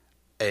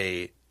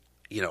a,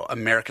 you know,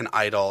 American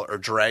Idol or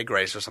Drag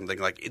Race or something,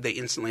 like they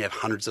instantly have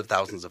hundreds of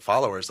thousands of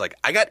followers. Like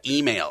I got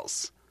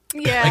emails.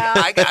 Yeah.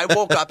 Like, I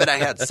woke up and I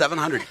had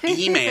 700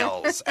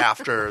 emails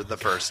after the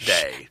first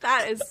day.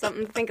 That is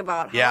something to think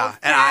about. Yeah.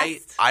 And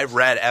I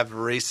read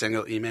every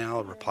single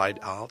email, replied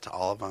to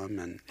all of them.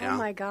 And oh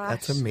my gosh.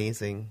 That's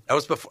amazing. That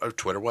was before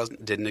Twitter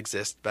didn't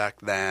exist back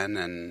then,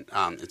 and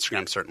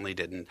Instagram certainly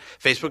didn't.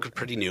 Facebook was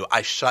pretty new.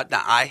 I shut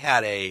down. I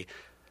had a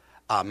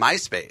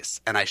MySpace,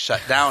 and I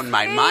shut down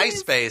my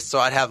MySpace so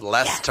I'd have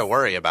less to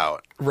worry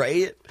about.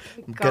 Right?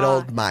 Good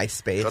old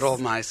MySpace. Good old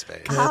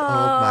MySpace. Good old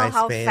MySpace.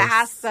 How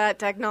fast that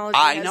technology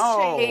has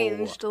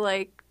changed.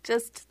 Like,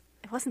 just,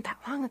 it wasn't that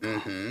long ago.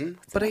 Mm-hmm.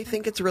 But I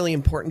think it's really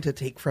important to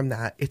take from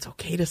that, it's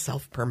okay to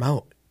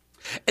self-promote.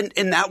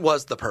 And that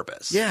was the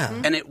purpose. Yeah.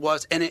 Mm-hmm. And it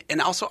was,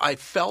 and also I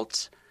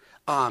felt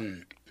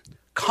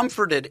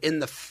comforted in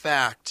the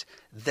fact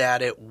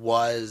that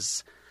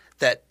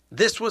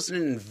this was an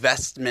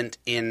investment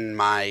in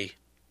my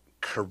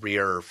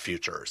career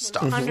future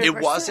stuff. 100%.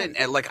 It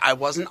wasn't like I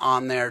wasn't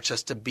on there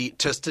just to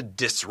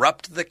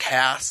disrupt the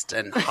cast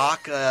and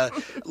hawk a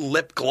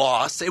lip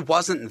gloss. It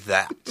wasn't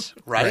that,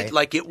 right?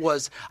 Like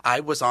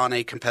I was on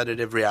a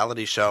competitive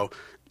reality show,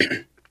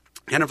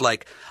 kind of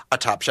like a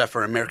Top Chef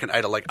or American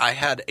Idol. Like I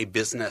had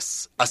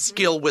a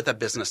skill with a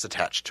business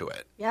attached to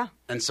it. Yeah.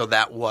 And so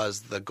that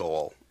was the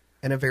goal.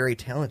 And a very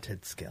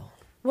talented skill.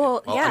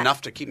 Well, yeah.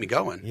 Enough to keep me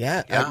going.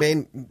 Yeah. I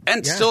mean,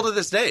 and still to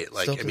this day,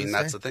 like, Still I mean,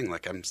 that's the thing.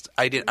 Like,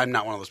 I'm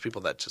not one of those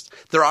people that just,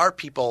 there are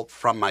people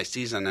from my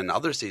season and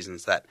other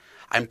seasons that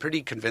I'm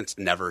pretty convinced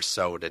never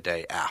sewed a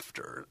day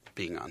after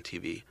being on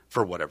TV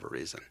for whatever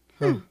reason.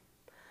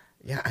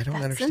 Yeah, I don't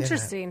That's understand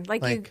interesting.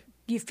 that. Like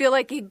you feel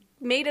like you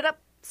made it up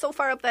so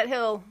far up that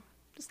hill.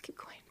 Just keep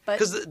going.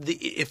 Because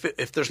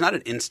if there's not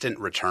an instant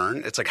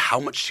return, it's like how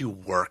much you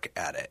work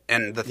at it.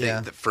 And the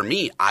thing that for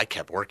me, I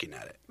kept working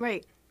at it.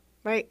 Right.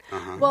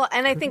 Well,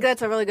 and I think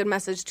that's a really good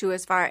message, too,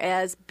 as far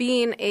as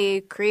being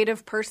a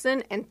creative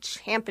person and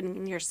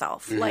championing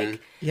yourself. Like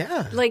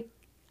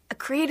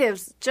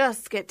creatives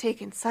just get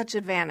taken such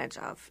advantage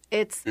of.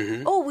 It's,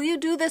 oh, will you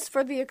do this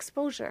for the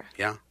exposure?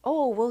 Yeah.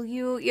 Oh, will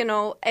you, you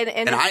know,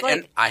 and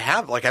I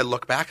have, like, I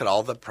look back at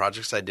all the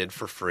projects I did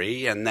for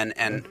free and then,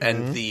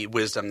 and the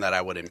wisdom that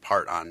I would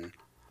impart on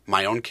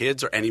my own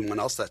kids or anyone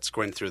else that's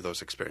going through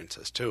those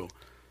experiences, too.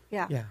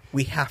 Yeah.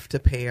 We have to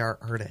pay our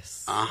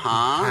artists. We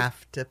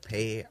have to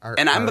pay our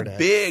and artists. I'm a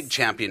big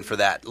champion for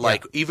that.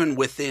 Like, even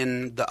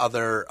within the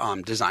other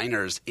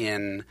designers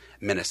in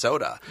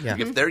Minnesota,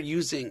 if they're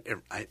using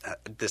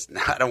this,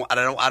 I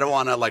don't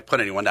want to like put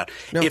anyone down.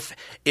 No.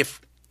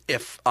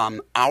 If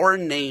our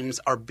names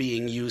are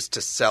being used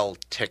to sell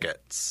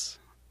tickets,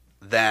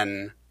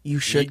 then you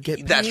should get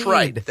paid. That's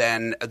right.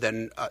 Then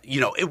you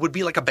know, it would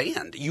be like a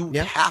band. You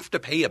have to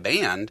pay a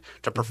band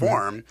to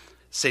perform.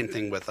 Same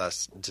thing with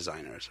us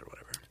designers or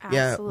whatever.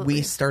 Absolutely. Yeah,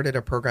 we started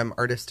a program,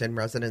 Artist in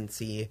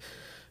Residency,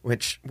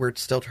 which we're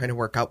still trying to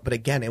work out. But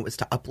again, it was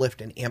to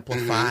uplift and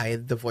amplify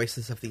the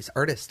voices of these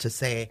artists to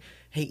say,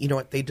 hey, you know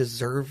what? They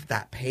deserve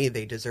that pay.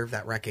 They deserve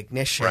that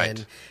recognition.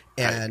 Right.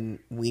 And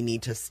we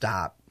need to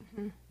stop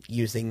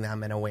using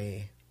them in a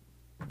way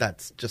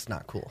that's just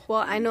not cool.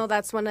 Well, I know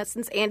that's one that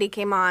since Andy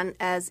came on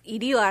as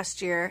ED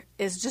last year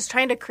is just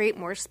trying to create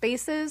more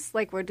spaces.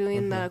 Like we're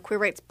doing the Queer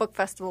Rights Book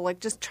Festival, like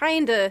just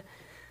trying to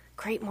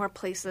create more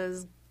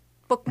places,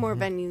 book more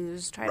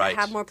venues, try to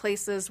have more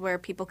places where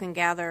people can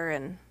gather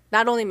and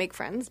not only make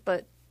friends,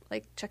 but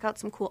like check out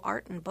some cool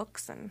art and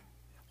books and.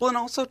 Well, and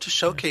also to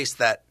showcase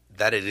that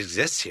it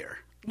exists here.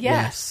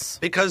 Yes.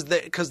 Because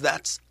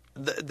that's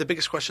the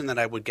biggest question that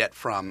I would get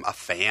from a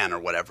fan or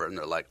whatever, and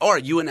they're like, "Oh, are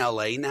you in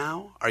LA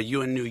now? Are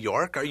you in New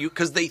York? Are you?"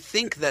 Because they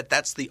think that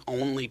that's the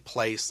only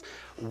place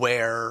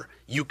where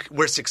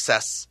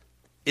success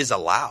is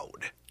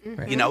allowed.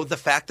 Mm-hmm. You know, the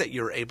fact that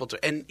you're able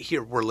to, and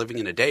here we're living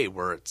in a day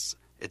where it's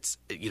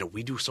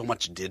we do so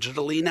much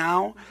digitally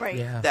now, right?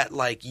 Yeah. That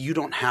like you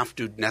don't have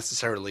to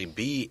necessarily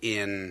be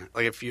in,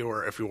 like if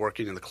you're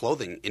working in the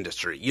clothing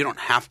industry, you don't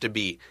have to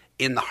be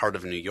in the heart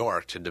of New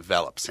York to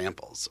develop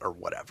samples or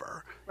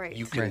whatever. Right.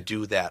 You can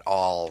do that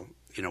all,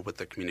 with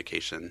the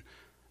communication,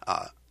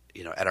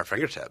 at our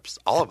fingertips,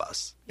 all of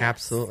us. Yes.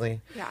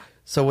 Absolutely. Yeah.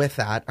 So with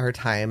that, our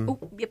time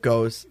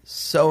goes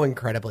so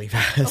incredibly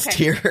fast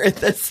here at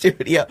the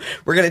studio.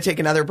 We're going to take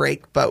another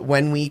break, but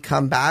when we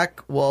come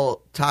back,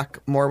 we'll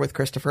talk more with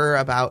Christopher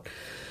about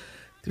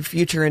the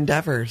future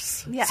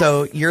endeavors. Yes.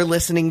 So you're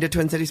listening to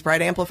Twin Cities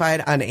Pride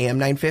Amplified on AM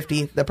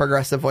 950, the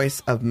progressive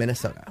voice of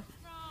Minnesota.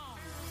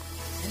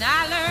 And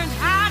I learned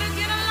how to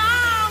get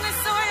along and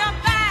sew your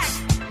back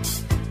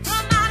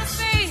from outer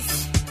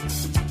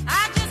space.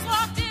 I just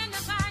walked in to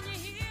find you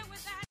here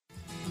with that.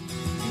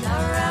 And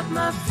I wrap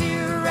my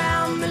fear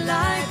around me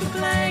like a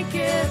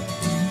blanket.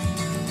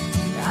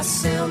 I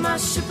sail my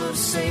ship of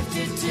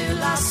safety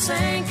till I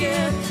sank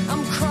it.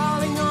 I'm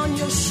crawling on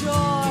your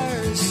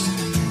shores.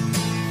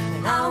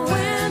 And I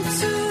went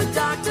to a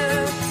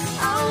doctor.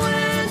 I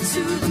went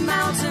to the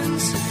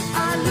mountains.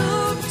 I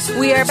looked to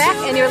We are back,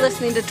 and you're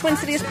listening to Twin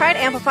Cities Pride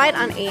Amplified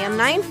on AM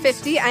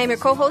 950. I am your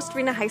co-host,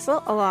 Rena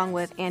Heisel, along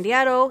with Andy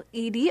Otto,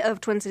 ED of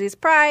Twin Cities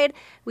Pride.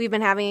 We've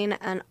been having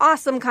an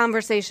awesome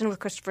conversation with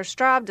Christopher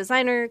Straub,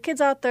 designer,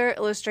 Kids Out There,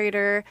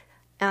 illustrator.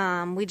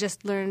 We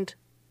just learned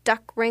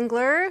duck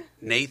wrangler.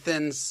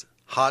 Nathan's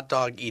hot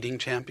dog eating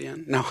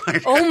champion. No,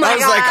 Oh my I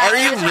was God. like, are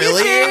you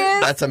really?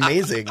 serious? That's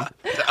amazing.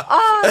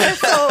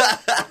 Oh,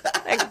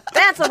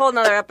 that's a whole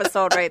nother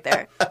episode right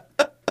there.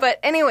 But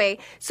anyway,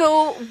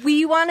 so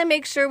we want to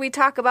make sure we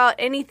talk about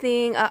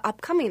anything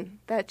upcoming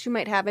that you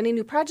might have. Any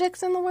new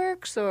projects in the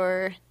works,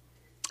 or?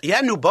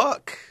 Yeah, new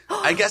book.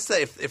 I guess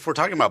that if we're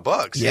talking about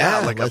books,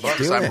 like a let's book.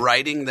 do So it. I'm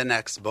writing the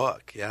next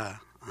book. Yeah.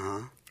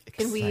 Uh-huh.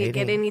 Can we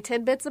get any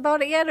tidbits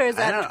about it yet, or is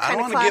that I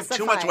don't want to give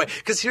too much away,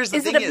 because here's the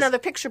Is thing: it another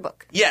picture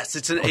book? Yes,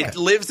 it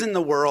lives in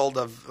the world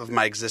of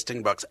my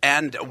existing books,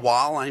 and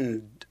while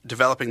I'm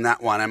developing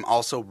that one, I'm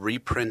also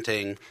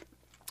reprinting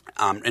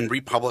and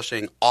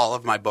republishing all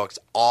of my books,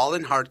 all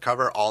in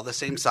hardcover, all the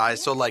same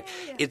size. So like,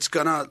 it's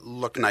gonna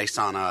look nice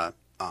on a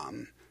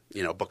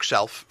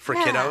bookshelf for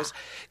kiddos,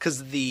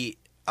 because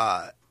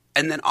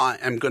and then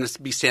I'm going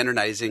to be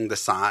standardizing the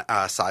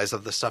size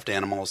of the stuffed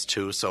animals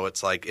too, so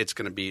it's like it's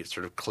going to be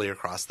sort of clear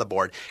across the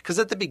board. Because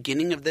at the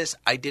beginning of this,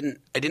 I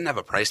didn't have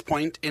a price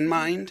point in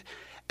mind,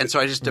 and so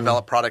I just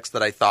developed products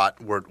that I thought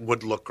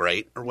would look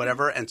great or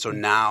whatever. And so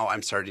now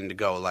I'm starting to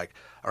go like,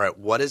 all right,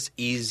 what's an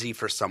easy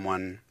price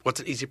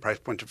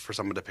point for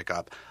someone to pick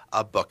up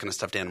a book and a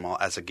stuffed animal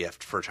as a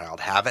gift for a child?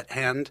 Have it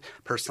hand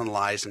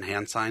personalized and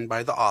hand signed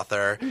by the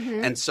author,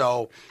 and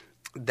so.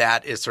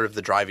 That is sort of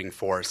the driving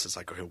force. Is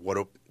like, okay, what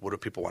do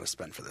people want to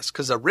spend for this?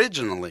 Because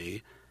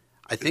originally,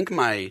 I think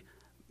my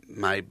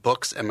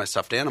books and my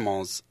stuffed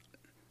animals,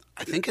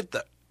 I think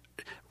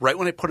right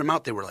when I put them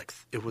out, they were like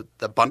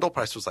the bundle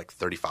price was like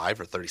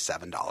 $35 or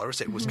 $37.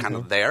 It was kind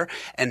of there,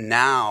 and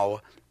now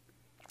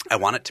I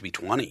want it to be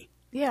 $20.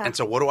 Yeah. And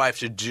so, what do I have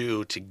to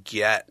do to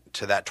get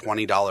to that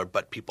 $20?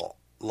 But people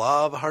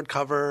love a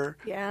hardcover.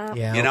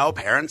 Yeah.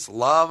 Parents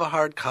love a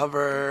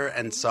hardcover,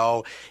 and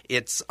so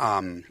it's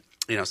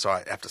so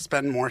I have to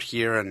spend more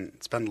here and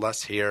spend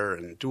less here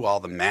and do all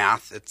the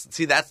math.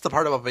 That's the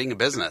part about being a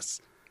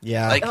business.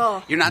 Yeah. Like,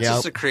 you're not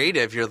just a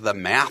creative, you're the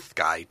math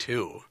guy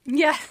too.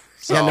 Yeah.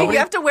 So, you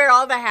have to wear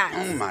all the hats.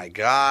 Oh my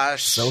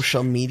gosh.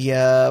 Social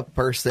media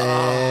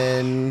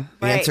person,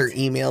 Right. answer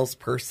emails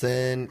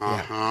person.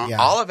 Yeah.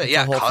 All of it. It's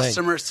a whole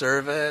Customer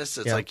service.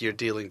 It's like you're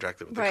dealing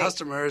directly with the Right.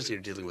 customers. You're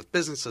dealing with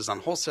businesses on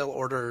wholesale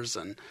orders.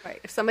 And Right.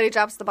 If somebody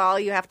drops the ball,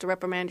 you have to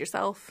reprimand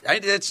yourself.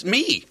 it's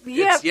me.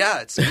 Yep.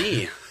 It's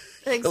me.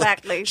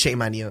 Exactly. Shame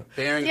on you.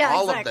 Bearing Yeah,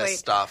 all exactly. of this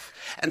stuff.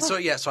 And so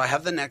I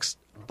have the next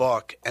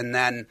book, and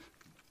then,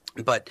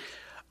 but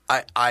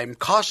I'm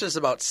cautious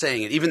about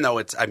saying it, even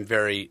though I'm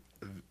very,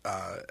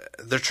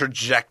 the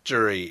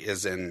trajectory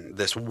is in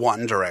this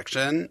one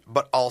direction,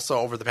 but also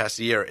over the past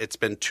year, it's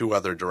been two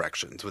other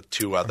directions with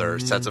two other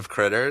sets of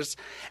critters.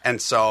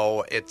 And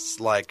so it's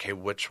like, hey,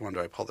 which one do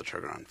I pull the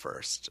trigger on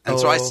first? And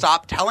so I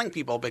stopped telling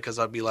people, because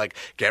I'd be like,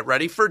 get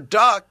ready for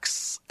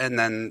ducks. And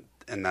then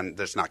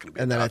there's not going to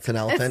be a duck. It's an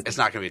elephant. It's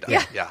not going to be a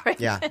duck. Yeah. Right.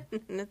 Yeah.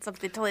 It's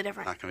something totally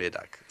different. Not going to be a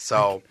duck.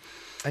 So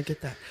I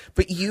get that.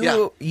 But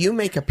you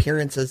make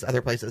appearances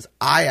other places.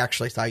 I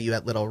actually saw you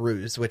at Little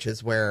Ruse, which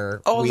is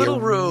where we Little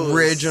Ruse.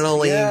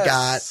 originally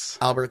Yes.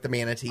 got Albert the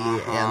manatee and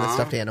the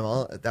stuffed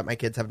animal that my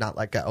kids have not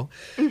let go.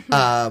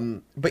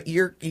 But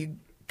you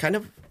kind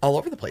of all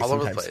over the place all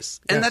sometimes. over the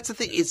place. Yeah. And that's the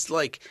thing. It's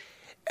like,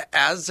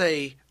 as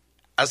a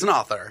as an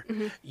author,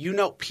 you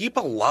know,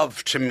 people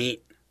love to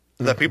meet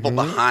the people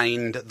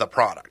behind the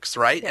products,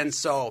 right? And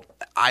so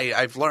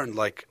I've learned,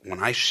 like,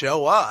 when I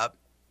show up,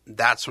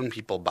 that's when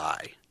people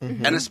buy.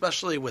 And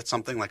especially with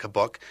something like a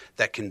book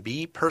that can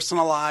be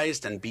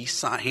personalized and be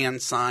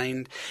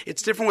hand-signed.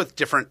 It's different with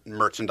different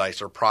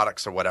merchandise or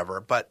products or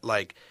whatever, but,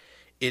 like,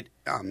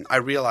 I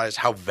realized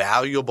how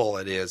valuable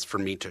it is for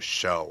me to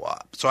show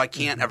up. So I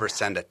can't ever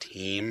send a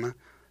team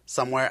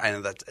somewhere. I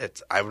know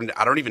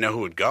I don't even know who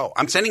would go.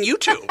 I'm sending you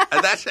two.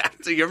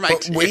 You're my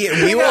team.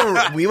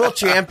 We will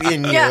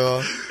champion you.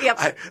 Yeah.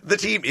 Yep. The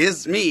team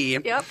is me.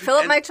 Yep. Fill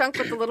up my trunk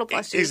with the little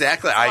plushies.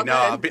 Exactly. I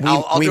know. Good.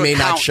 I'll We do may a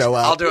not count. show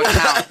up. I'll do a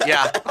count.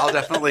 Yeah. I'll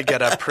definitely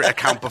get a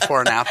count before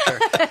and after.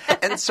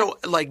 And so,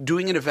 like,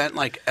 doing an event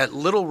like at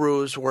Little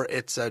Ruse where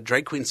it's a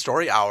drag queen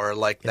story hour,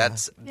 like that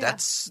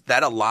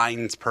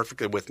aligns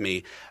perfectly with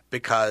me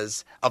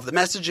because of the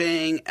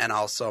messaging and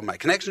also my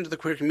connection to the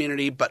queer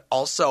community, but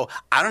also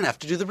I don't have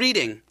to do the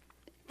reading.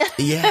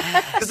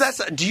 Yeah.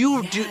 Because do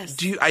you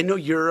I know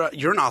you're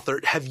an author.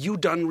 Have you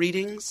done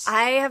readings?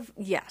 I have,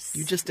 yes.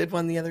 You just did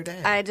one the other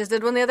day. I just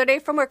did one the other day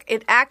from work.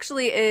 It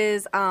actually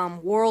is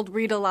World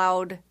Read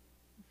Aloud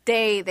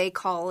Day, they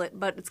call it,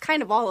 but it's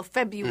kind of all of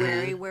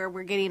February where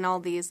we're getting all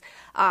these.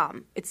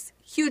 It's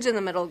huge in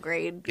the middle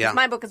grade. Yeah.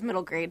 My book is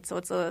middle grade, so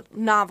it's a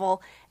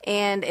novel,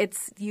 and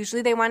it's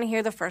usually they want to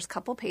hear the first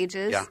couple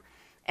pages. Yeah.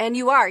 And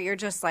you're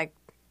just like,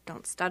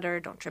 don't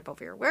stutter, don't trip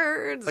over your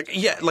words.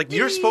 Like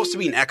you're supposed to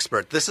be an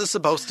expert. This is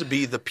supposed to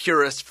be the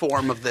purest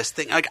form of this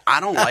thing. Like,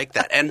 I don't like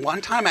that. And one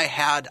time I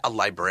had a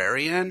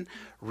librarian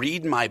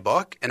read my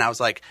book, and I was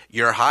like,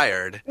 "You're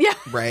hired." Yeah.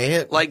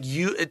 Right? Like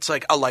it's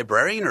like a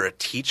librarian or a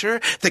teacher.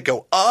 They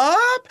go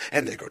up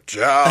and they go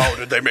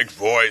down and they make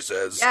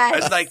voices. Yes.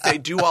 It's like they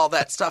do all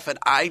that stuff, and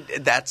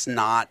that's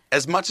not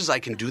as much as I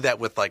can do that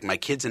with like my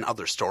kids and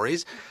other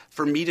stories.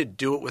 For me to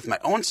do it with my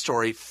own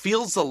story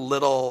feels a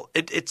little.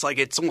 It's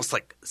almost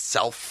like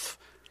self.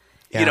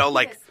 Yeah. You know,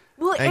 like.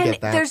 Well, I and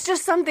get that. there's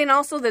just something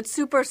also that's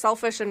super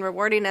selfish and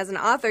rewarding as an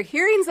author,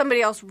 hearing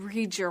somebody else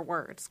read your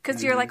words.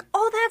 Because you're like,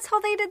 oh, that's how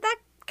they did that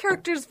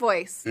character's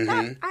voice. I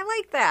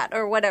like that,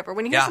 or whatever.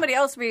 When you hear somebody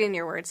else reading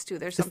your words, too,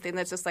 there's something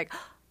that's just like,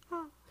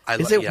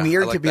 Is it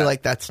weird to be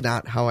like, that's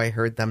not how I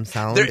heard them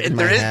sound in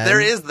my head?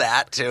 There is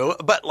that too,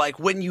 but like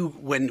when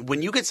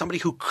you get somebody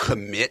who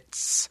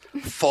commits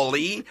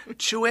fully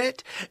to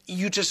it,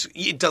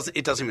 it doesn't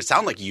even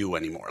sound like you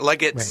anymore.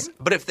 Like it's, right.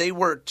 But if they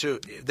were to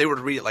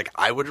read it like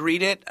I would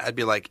read it, I'd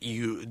be like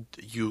you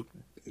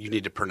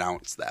need to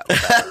pronounce that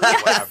better,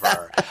 or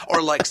whatever,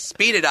 or like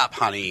speed it up,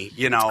 honey.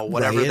 You know,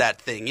 whatever right.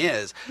 that thing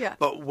is. Yeah.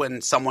 But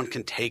when someone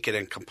can take it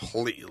and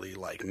completely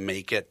like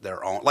make it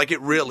their own, like it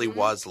really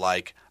was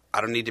like. I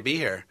don't need to be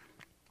here.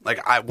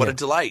 Like, what a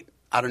delight.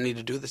 I don't need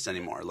to do this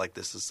anymore. Like,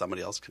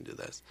 somebody else can do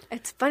this.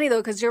 It's funny, though,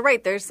 because you're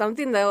right. There's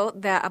something, though,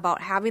 that about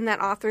having that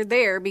author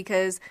there,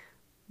 because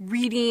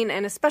reading,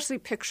 and especially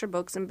picture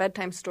books and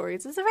bedtime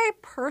stories, is a very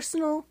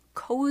personal,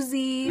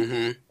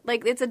 cozy,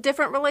 like, it's a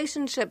different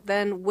relationship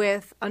than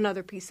with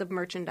another piece of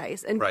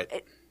merchandise. And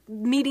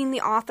meeting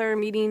the author,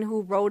 meeting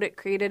who wrote it,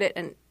 created it,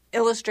 and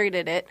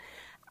illustrated it,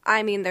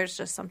 I mean, there's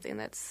just something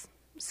that's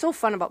so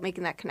fun about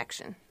making that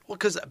connection. Well,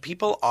 because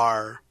people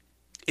are...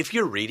 If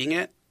you're reading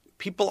it,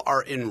 people are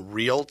in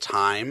real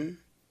time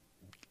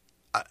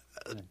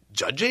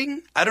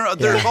judging. I don't know.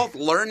 They're both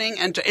learning,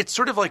 and it's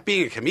sort of like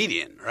being a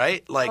comedian,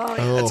 right? Like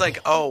it's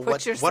like,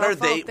 what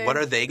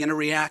are they going to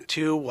react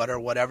to? What or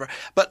whatever.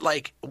 But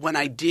like when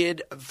I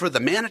did for the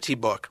Manatee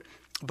book,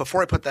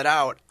 before I put that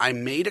out, I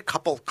made a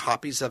couple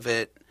copies of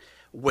it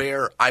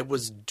where I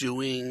was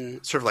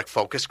doing sort of like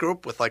focus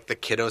group with like the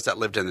kiddos that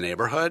lived in the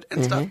neighborhood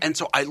and stuff. And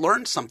so I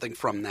learned something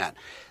from that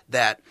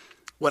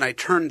when I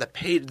turned the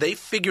page, they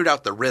figured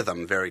out the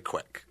rhythm very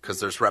quick because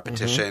there's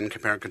repetition,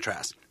 compare and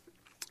contrast.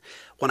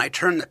 When I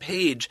turned the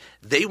page,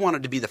 they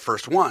wanted to be the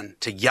first one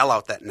to yell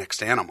out that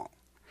next animal.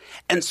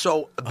 And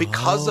so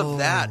because of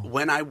that,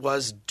 when I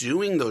was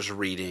doing those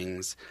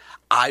readings,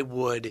 I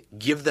would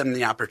give them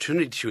the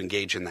opportunity to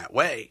engage in that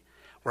way.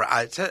 Where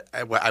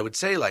I would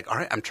say, like, all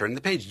right, I'm turning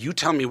the page. You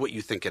tell me what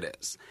you think it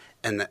is.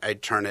 And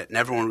I'd turn it, and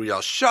everyone would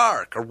yell,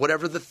 shark, or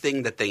whatever the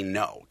thing that they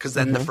know. Because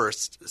then the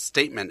first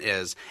statement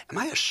is, am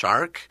I a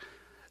shark?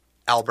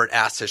 Albert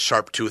asks his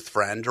sharp-toothed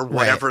friend, or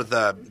whatever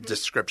the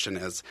description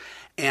is.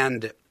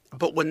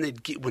 But when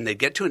they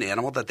get to an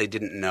animal that they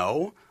didn't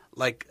know,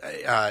 like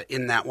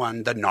in that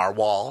one, the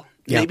narwhal,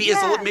 maybe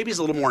is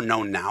a little more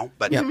known now,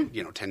 but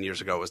 10 years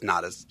ago it was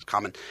not as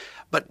common.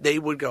 But they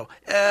would go,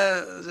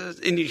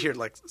 and you hear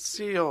like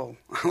seal,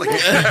 like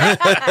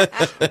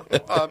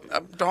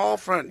a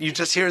dolphin. You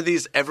just hear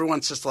these.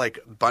 Everyone's just like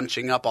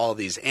bunching up all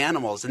these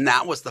animals, and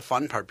that was the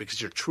fun part because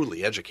you're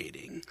truly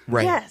educating,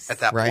 at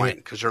that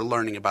point because you're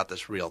learning about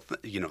this real,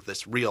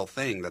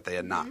 thing that they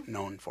had not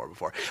known for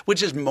before,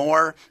 which is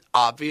more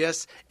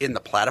obvious in the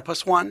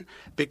platypus one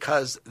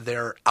because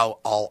they're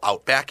all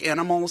outback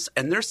animals,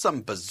 and there's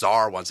some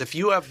bizarre ones. If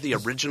you have the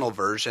original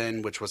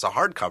version, which was a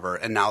hardcover,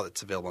 and now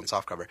it's available in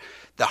softcover.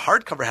 The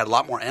hardcover had a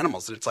lot more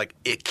animals, and it's like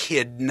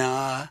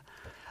echidna,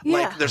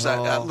 Like there's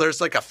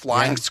like a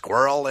flying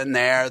squirrel in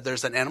there.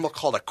 There's an animal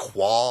called a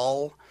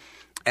quall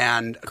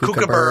and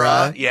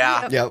kookaburra.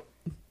 Yeah.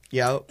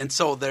 Yep. And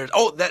so there's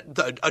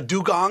a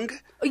dugong.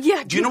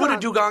 Yeah. Do you know what a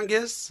dugong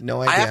is?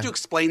 No idea. I have to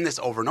explain this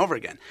over and over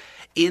again.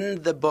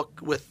 In the book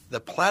with the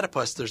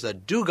platypus, there's a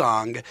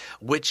dugong,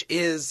 which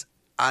is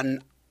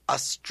an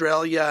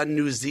Australia,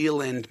 New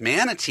Zealand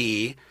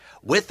manatee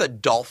with a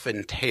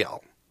dolphin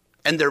tail.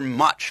 And they're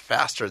much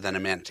faster than a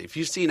manatee. If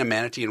you've seen a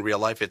manatee in real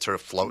life, it sort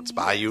of floats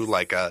by you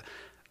like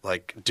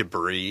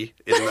debris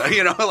in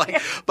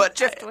the,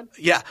 but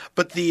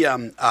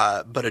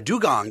but a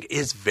dugong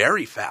is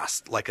very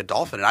fast like a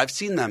dolphin. And I've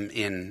seen them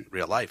in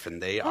real life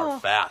and they are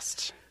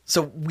fast.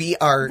 So we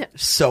are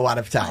so out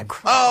of time.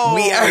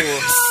 We are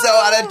so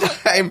out of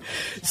time.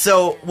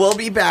 So we'll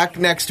be back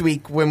next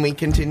week when we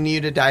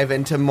continue to dive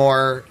into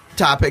more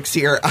topics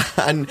here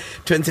on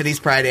Twin Cities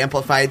Pride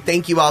Amplified.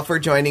 Thank you all for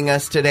joining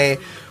us today.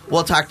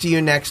 We'll talk to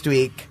you next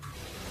week.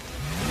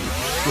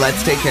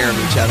 Let's take care of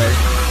each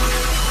other.